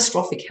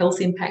catastrophic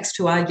health impacts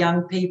to our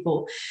young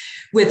people,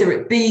 whether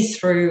it be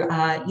through,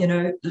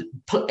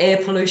 air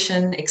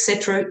pollution,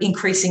 etc.,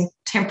 increasing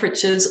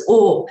temperatures,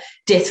 or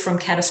death from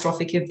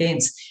catastrophic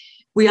events.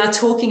 We are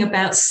talking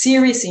about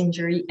serious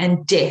injury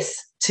and death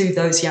to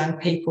those young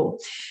people.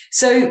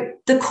 So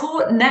the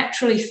court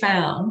naturally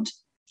found,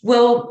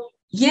 well,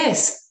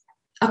 yes,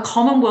 a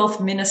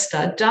Commonwealth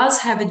minister does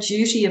have a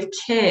duty of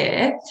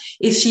care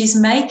if she's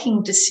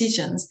making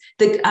decisions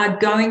that are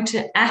going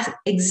to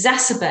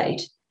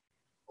exacerbate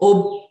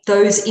or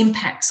those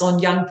impacts on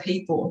young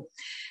people.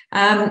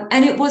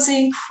 And it was an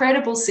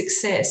incredible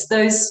success.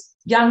 Those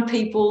young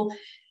people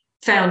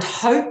found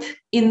hope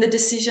in the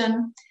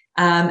decision,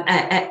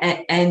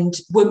 and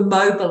were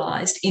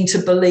mobilised into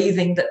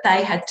believing that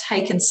they had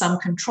taken some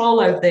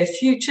control over their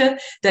future.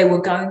 They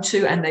were going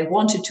to, and they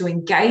wanted to,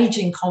 engage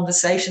in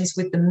conversations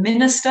with the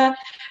minister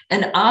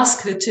and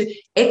ask her to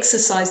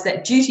exercise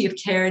that duty of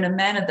care in a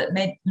manner that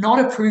meant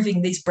not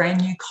approving these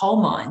brand new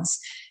coal mines.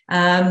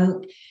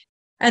 And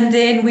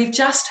then we've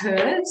just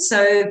heard,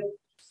 so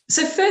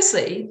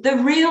firstly, the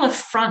real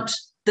affront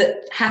that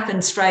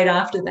happened straight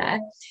after that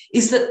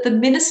is that the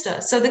minister,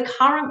 so the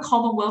current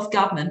Commonwealth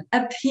government,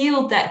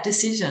 appealed that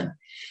decision.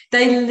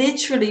 They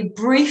literally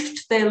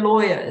briefed their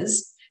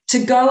lawyers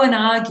to go and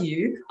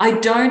argue, I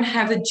don't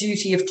have a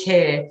duty of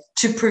care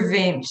to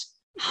prevent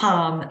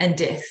harm and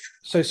death.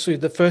 So, Sue,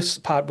 the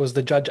first part was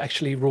the judge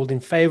actually ruled in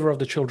favour of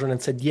the children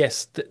and said,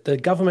 yes, the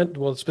government,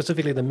 well,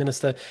 specifically the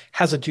minister,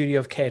 has a duty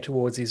of care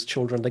towards these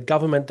children. The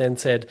government then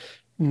said,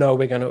 no,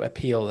 we're going to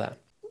appeal that.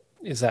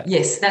 Is that?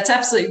 Yes, that's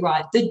absolutely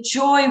right. The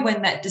joy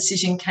when that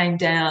decision came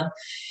down.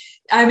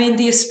 I mean,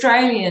 the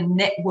Australian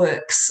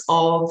networks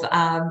of,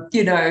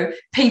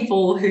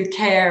 people who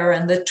care,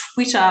 and the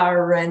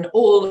Twitter and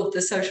all of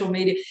the social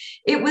media,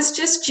 it was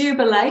just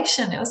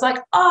jubilation. It was like,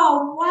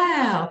 oh,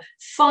 wow,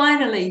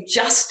 finally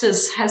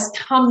justice has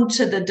come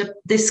to the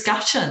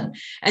discussion,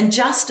 and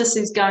justice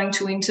is going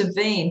to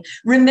intervene.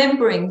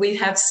 Remembering we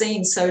have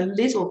seen so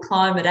little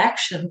climate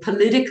action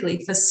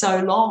politically for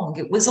so long,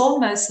 it was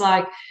almost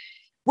like,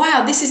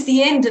 wow, this is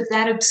the end of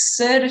that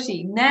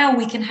absurdity. Now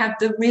we can have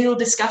the real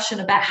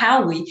discussion about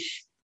how we,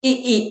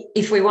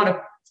 if we want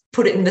to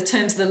put it in the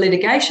terms of the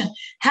litigation,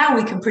 how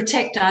we can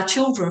protect our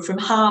children from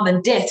harm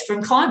and death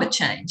from climate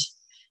change.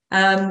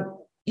 And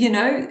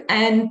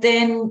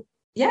then,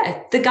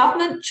 the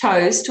government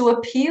chose to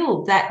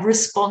appeal that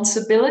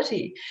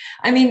responsibility.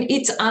 I mean,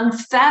 it's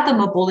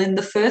unfathomable in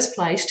the first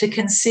place to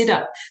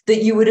consider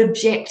that you would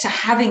object to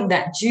having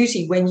that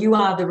duty when you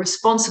are the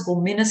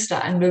responsible minister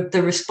and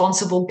the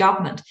responsible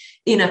government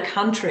in a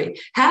country.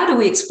 How do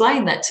we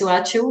explain that to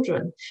our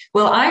children?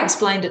 Well, I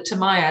explained it to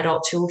my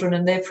adult children,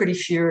 and they're pretty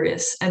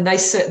furious, and they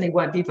certainly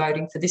won't be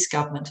voting for this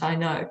government, I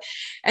know.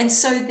 And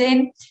so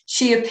then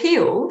she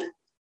appealed,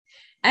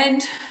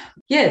 and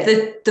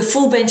the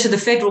full bench of the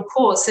federal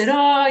court said,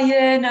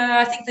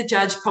 I think the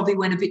judge probably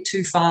went a bit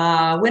too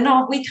far.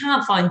 We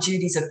can't find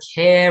duties of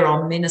care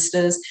on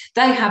ministers.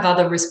 They have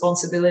other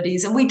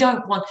responsibilities, and we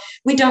don't want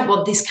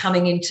this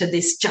coming into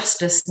this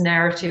justice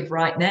narrative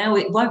right now.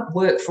 It won't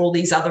work for all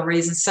these other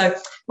reasons. So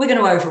we're going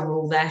to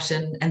overrule that,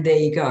 and there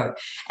you go.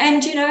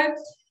 And,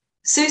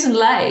 Susan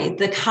Ley,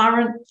 the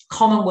current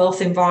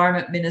Commonwealth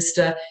Environment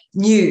Minister,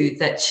 knew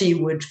that she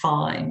would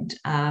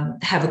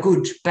have a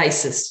good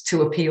basis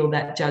to appeal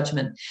that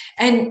judgment.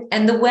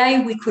 And the way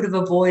we could have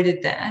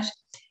avoided that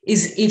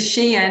is if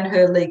she and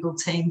her legal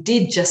team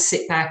did just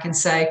sit back and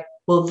say,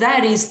 well,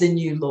 that is the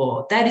new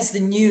law. That is the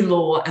new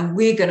law, and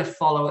we're going to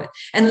follow it.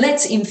 And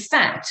let's in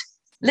fact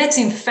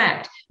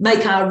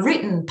make our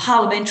written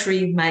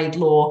parliamentary-made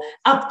law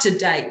up to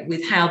date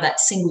with how that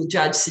single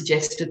judge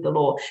suggested the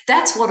law.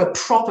 That's what a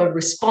proper,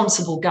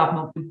 responsible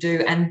government would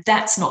do, and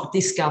that's not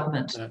this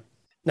government. Yeah.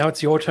 Now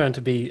it's your turn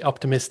to be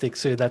optimistic,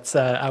 Sue. That's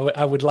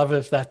I would love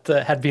if that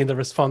had been the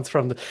response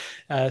from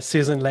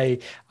Susan Ley.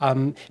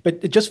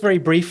 But just very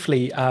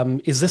briefly,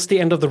 is this the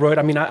end of the road?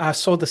 I mean, I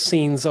saw the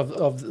scenes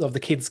of the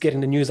kids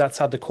getting the news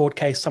outside the court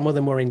case. Some of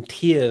them were in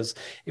tears.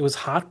 It was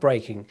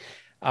heartbreaking.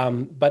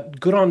 But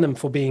good on them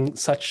for being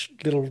such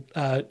little,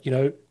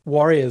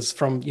 warriors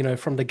from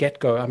the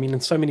get-go. I mean,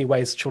 in so many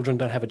ways, children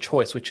don't have a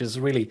choice, which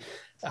is really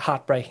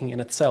heartbreaking in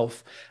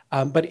itself.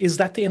 But is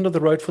that the end of the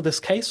road for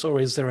this case, or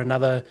is there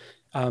another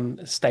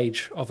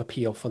stage of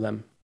appeal for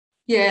them?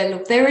 Yeah,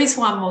 look, there is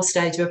one more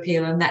stage of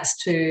appeal, and that's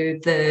to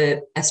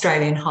the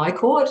Australian High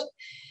Court.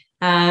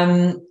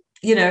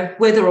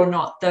 Whether or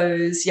not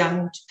those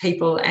young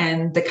people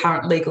and the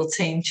current legal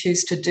team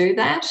choose to do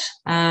that,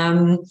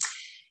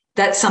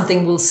 that's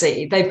something we'll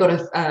see. They've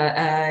got,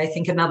 I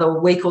think, another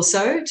week or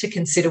so to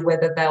consider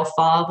whether they'll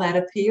file that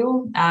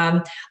appeal.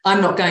 I'm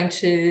not going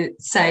to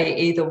say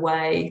either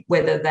way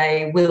whether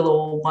they will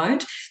or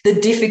won't. The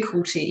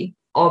difficulty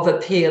of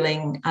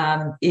appealing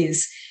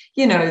is,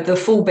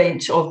 the full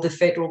bench of the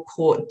federal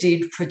court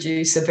did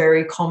produce a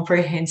very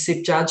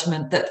comprehensive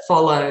judgment that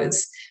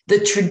follows the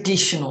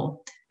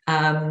traditional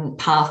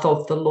path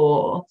of the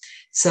law.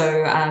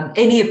 So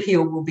any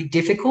appeal will be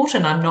difficult,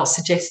 and I'm not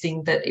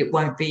suggesting that it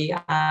won't be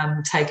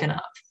taken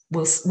up.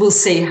 We'll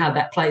see how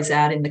that plays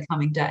out in the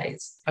coming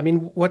days. I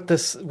mean, what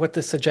this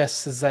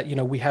suggests is that,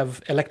 we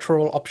have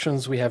electoral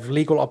options, we have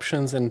legal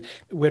options, and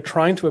we're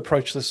trying to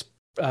approach this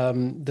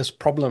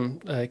problem,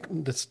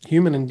 this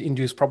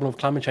human-induced problem of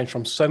climate change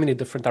from so many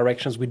different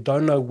directions. We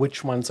don't know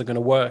which ones are going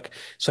to work.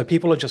 So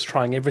people are just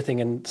trying everything,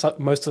 and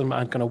most of them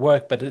aren't going to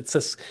work. But it's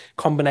this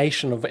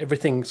combination of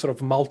everything, sort of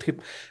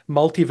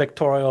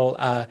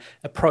multivectorial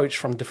approach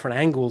from different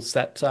angles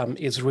that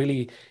is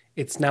really,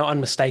 it's now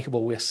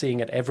unmistakable. We're seeing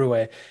it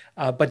everywhere.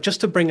 But just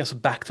to bring us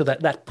back to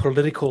that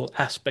political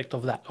aspect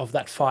of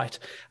that fight,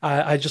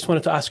 I just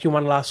wanted to ask you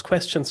one last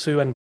question, Sue,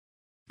 and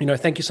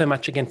thank you so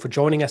much again for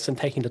joining us and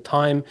taking the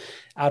time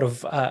out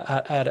of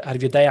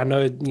your day. I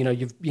know,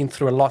 you've been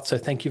through a lot, so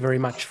thank you very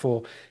much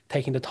for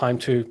taking the time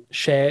to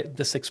share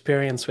this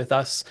experience with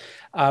us.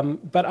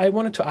 But I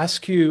wanted to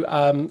ask you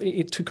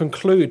to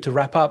conclude, to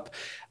wrap up,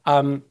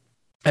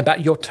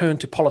 about your turn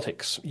to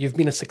politics. You've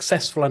been a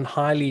successful and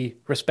highly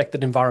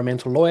respected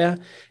environmental lawyer.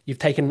 You've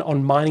taken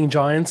on mining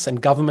giants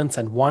and governments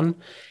and won.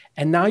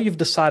 And now you've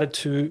decided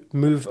to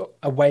move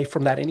away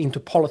from that and into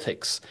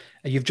politics.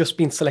 You've just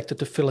been selected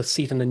to fill a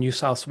seat in the New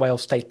South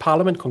Wales State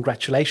Parliament.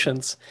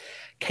 Congratulations.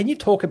 Can you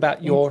talk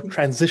about your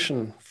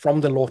transition from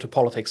the law to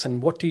politics,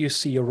 and what do you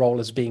see your role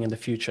as being in the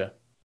future?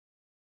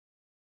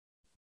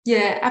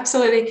 Yeah,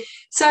 absolutely.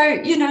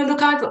 So,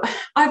 look,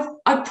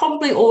 I've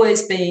probably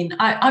always been,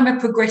 I'm a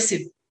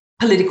progressive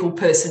political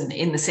person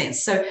in the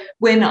sense. So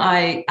when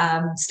I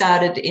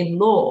started in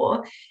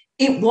law,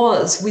 it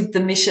was with the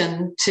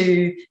mission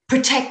to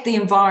protect the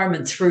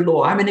environment through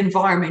law. I'm an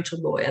environmental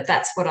lawyer.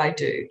 That's what I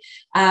do.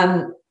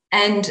 And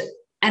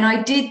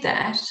I did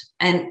that,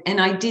 and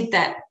I did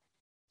that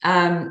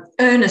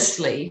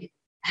earnestly,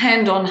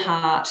 hand on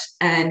heart,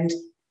 and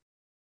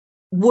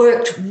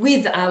worked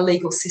with our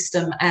legal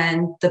system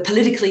and the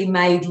politically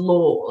made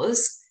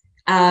laws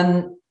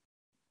to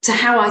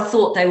how I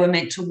thought they were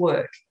meant to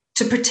work,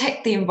 to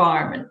protect the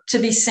environment, to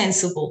be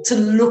sensible, to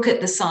look at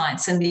the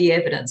science and the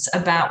evidence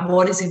about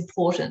what is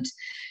important,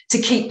 to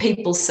keep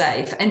people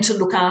safe, and to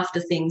look after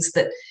things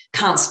that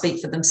can't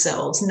speak for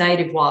themselves,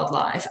 native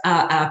wildlife,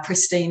 our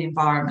pristine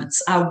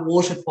environments, our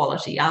water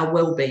quality, our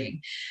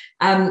well-being.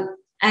 And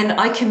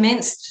I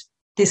commenced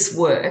this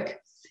work,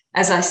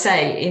 as I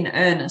say, in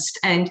earnest,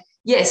 and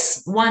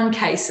yes, won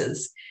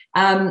cases.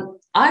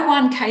 I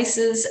won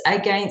cases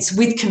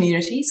with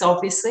communities,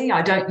 obviously.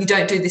 You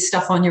don't do this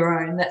stuff on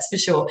your own, that's for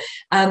sure.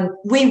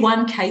 We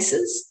won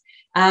cases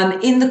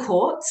in the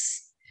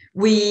courts.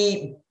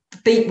 We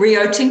beat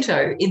Rio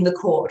Tinto in the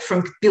court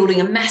from building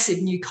a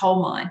massive new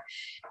coal mine.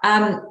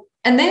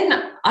 And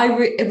then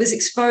it was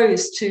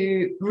exposed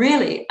to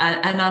really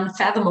an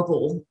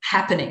unfathomable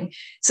happening.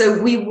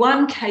 So we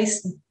won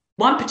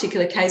one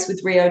particular case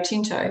with Rio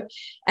Tinto,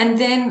 and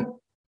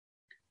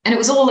it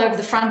was all over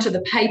the front of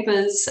the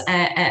papers.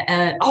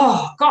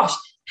 Oh, gosh,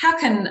 how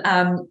can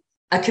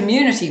a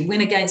community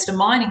win against a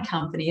mining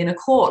company in a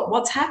court?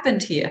 What's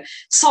happened here?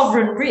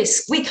 Sovereign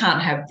risk. We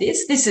can't have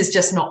this. This is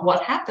just not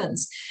what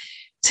happens.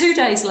 2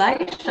 days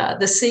later,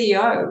 the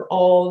CEO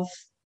of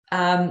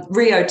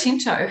Rio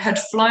Tinto had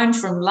flown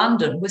from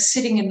London, was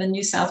sitting in the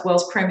New South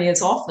Wales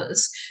Premier's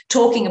office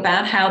talking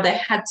about how they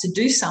had to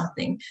do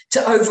something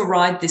to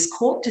override this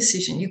court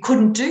decision. You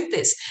couldn't do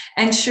this.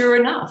 And sure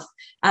enough,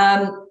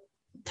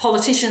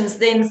 politicians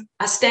then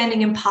are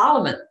standing in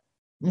Parliament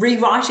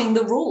rewriting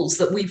the rules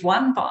that we've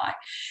won by.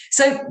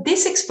 So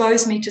this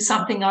exposed me to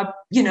something I,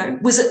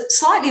 was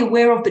slightly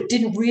aware of, but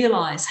didn't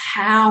realise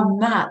how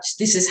much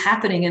this is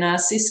happening in our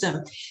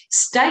system.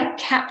 State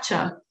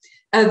capture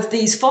of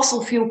these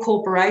fossil fuel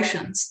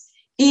corporations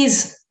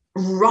is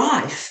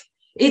rife.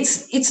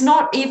 It's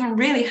not even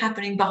really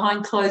happening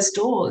behind closed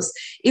doors.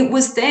 It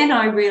was then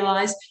I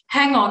realised,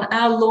 hang on,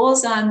 our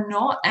laws are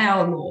not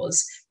our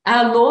laws.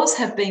 Our laws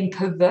have been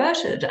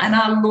perverted and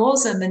our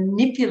laws are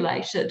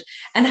manipulated.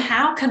 And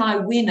how can I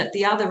win at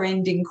the other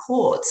end in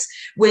courts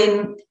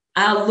when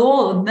our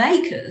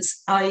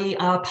lawmakers, i.e.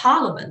 our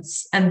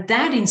parliaments, and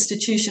that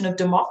institution of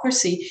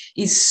democracy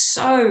is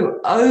so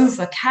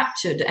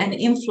over-captured and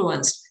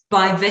influenced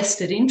by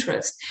vested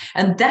interest?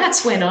 And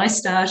that's when I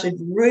started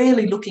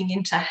really looking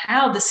into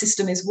how the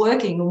system is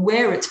working and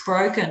where it's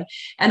broken.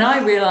 And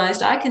I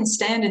realised I can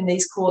stand in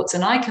these courts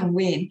and I can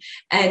win.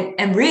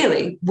 And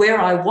really where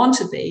I want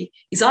to be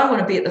is I want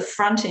to be at the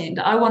front end.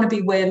 I want to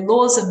be where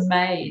laws are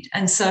made.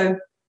 And so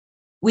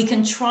we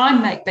can try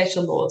and make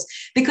better laws.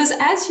 Because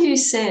as you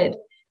said,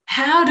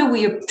 how do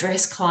we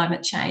address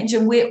climate change?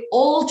 And we're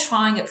all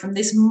trying it from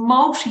this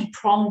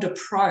multi-pronged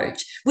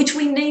approach, which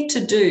we need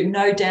to do,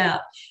 no doubt.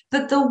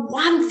 But the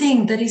one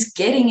thing that is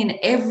getting in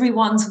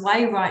everyone's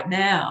way right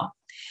now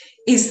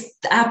is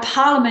our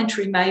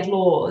parliamentary made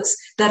laws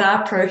that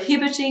are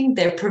prohibiting,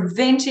 they're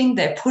preventing,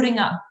 they're putting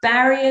up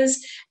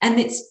barriers, and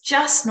it's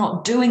just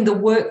not doing the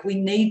work we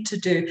need to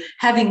do.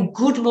 Having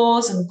good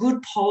laws and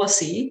good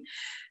policy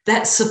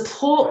that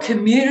support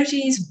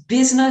communities,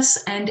 business,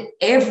 and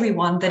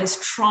everyone that is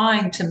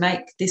trying to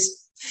make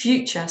this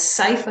future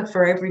safer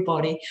for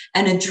everybody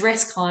and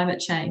address climate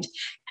change.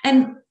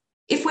 And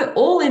if we're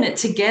all in it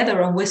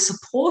together and we're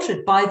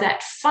supported by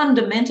that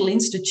fundamental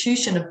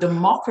institution of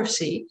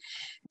democracy,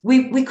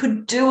 we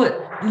could do it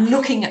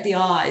looking at the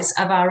eyes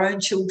of our own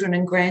children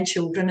and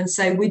grandchildren and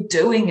say, we're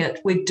doing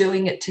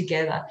it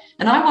together.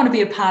 And I want to be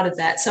a part of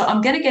that. So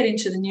I'm going to get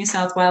into the New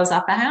South Wales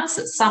Upper House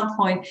at some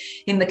point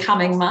in the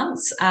coming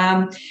months.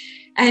 And,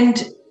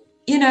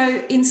 you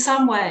know, in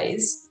some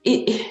ways,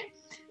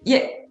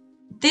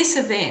 this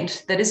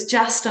event that has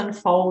just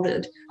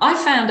unfolded, I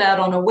found out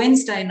on a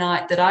Wednesday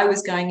night that I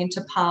was going into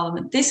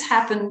Parliament. This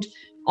happened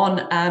on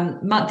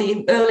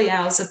the early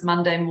hours of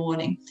Monday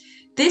morning.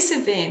 This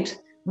event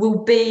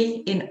will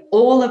be in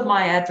all of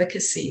my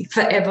advocacy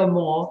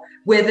forevermore,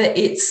 whether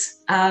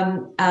it's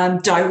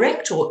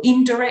direct or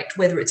indirect,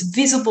 whether it's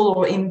visible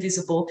or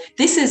invisible.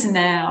 This is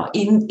now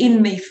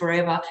in me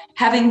forever.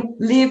 Having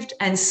lived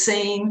and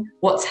seen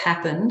what's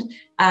happened,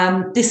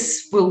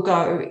 this will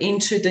go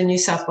into the New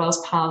South Wales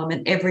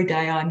Parliament every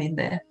day I'm in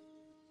there.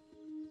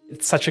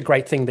 It's such a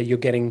great thing that you're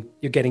getting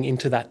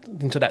into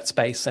that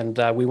space, and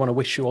we want to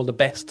wish you all the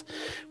best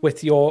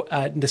with your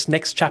this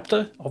next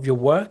chapter of your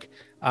work.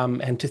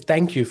 And to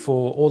thank you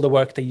for all the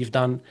work that you've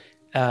done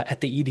at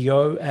the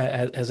EDO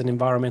as an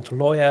environmental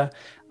lawyer,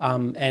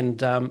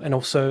 and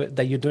also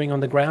that you're doing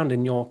on the ground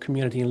in your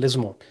community in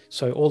Lismore.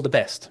 So all the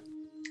best.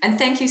 And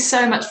thank you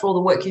so much for all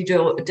the work you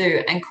do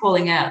and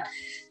calling out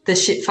the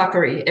shit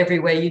fuckery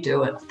everywhere you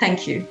do it.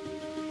 Thank you.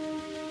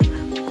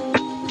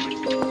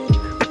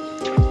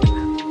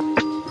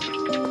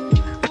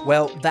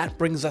 Well, that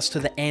brings us to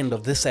the end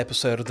of this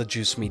episode of the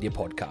Juice Media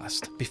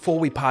podcast. Before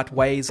we part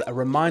ways, a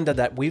reminder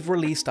that we've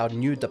released our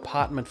new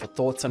Department for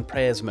Thoughts and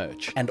Prayers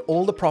merch, and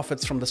all the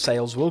profits from the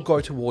sales will go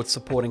towards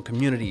supporting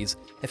communities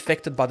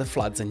affected by the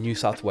floods in New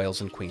South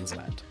Wales and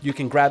Queensland. You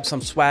can grab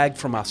some swag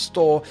from our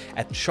store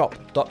at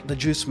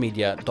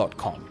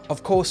shop.thejuicemedia.com.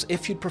 Of course,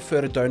 if you'd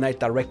prefer to donate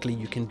directly,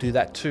 you can do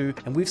that too,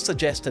 and we've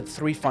suggested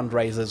 3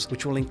 fundraisers,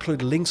 which we'll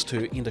include links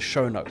to in the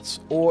show notes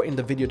or in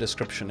the video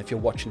description if you're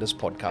watching this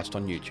podcast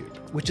on YouTube.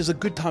 Which is a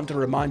good time to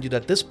remind you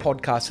that this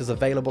podcast is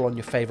available on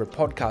your favorite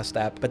podcast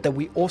app, but that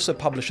we also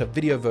publish a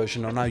video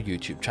version on our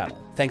YouTube channel.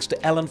 Thanks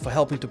to Ellen for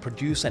helping to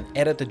produce and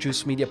edit the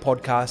Juice Media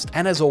podcast.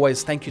 And as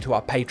always, thank you to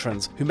our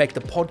patrons who make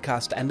the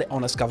podcast and the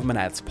Honest Government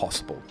ads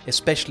possible,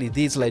 especially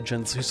these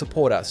legends who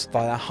support us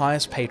via our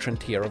highest patron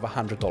tier of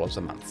 $100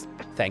 a month.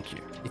 Thank you.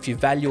 If you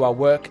value our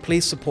work,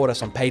 please support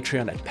us on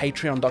Patreon at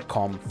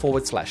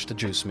patreon.com/The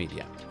Juice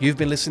Media. You've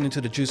been listening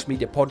to the Juice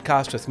Media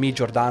podcast with me,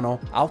 Giordano.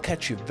 I'll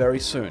catch you very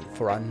soon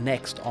for our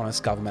next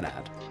Honest Government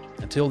ad.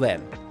 Until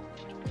then,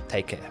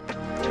 take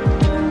care.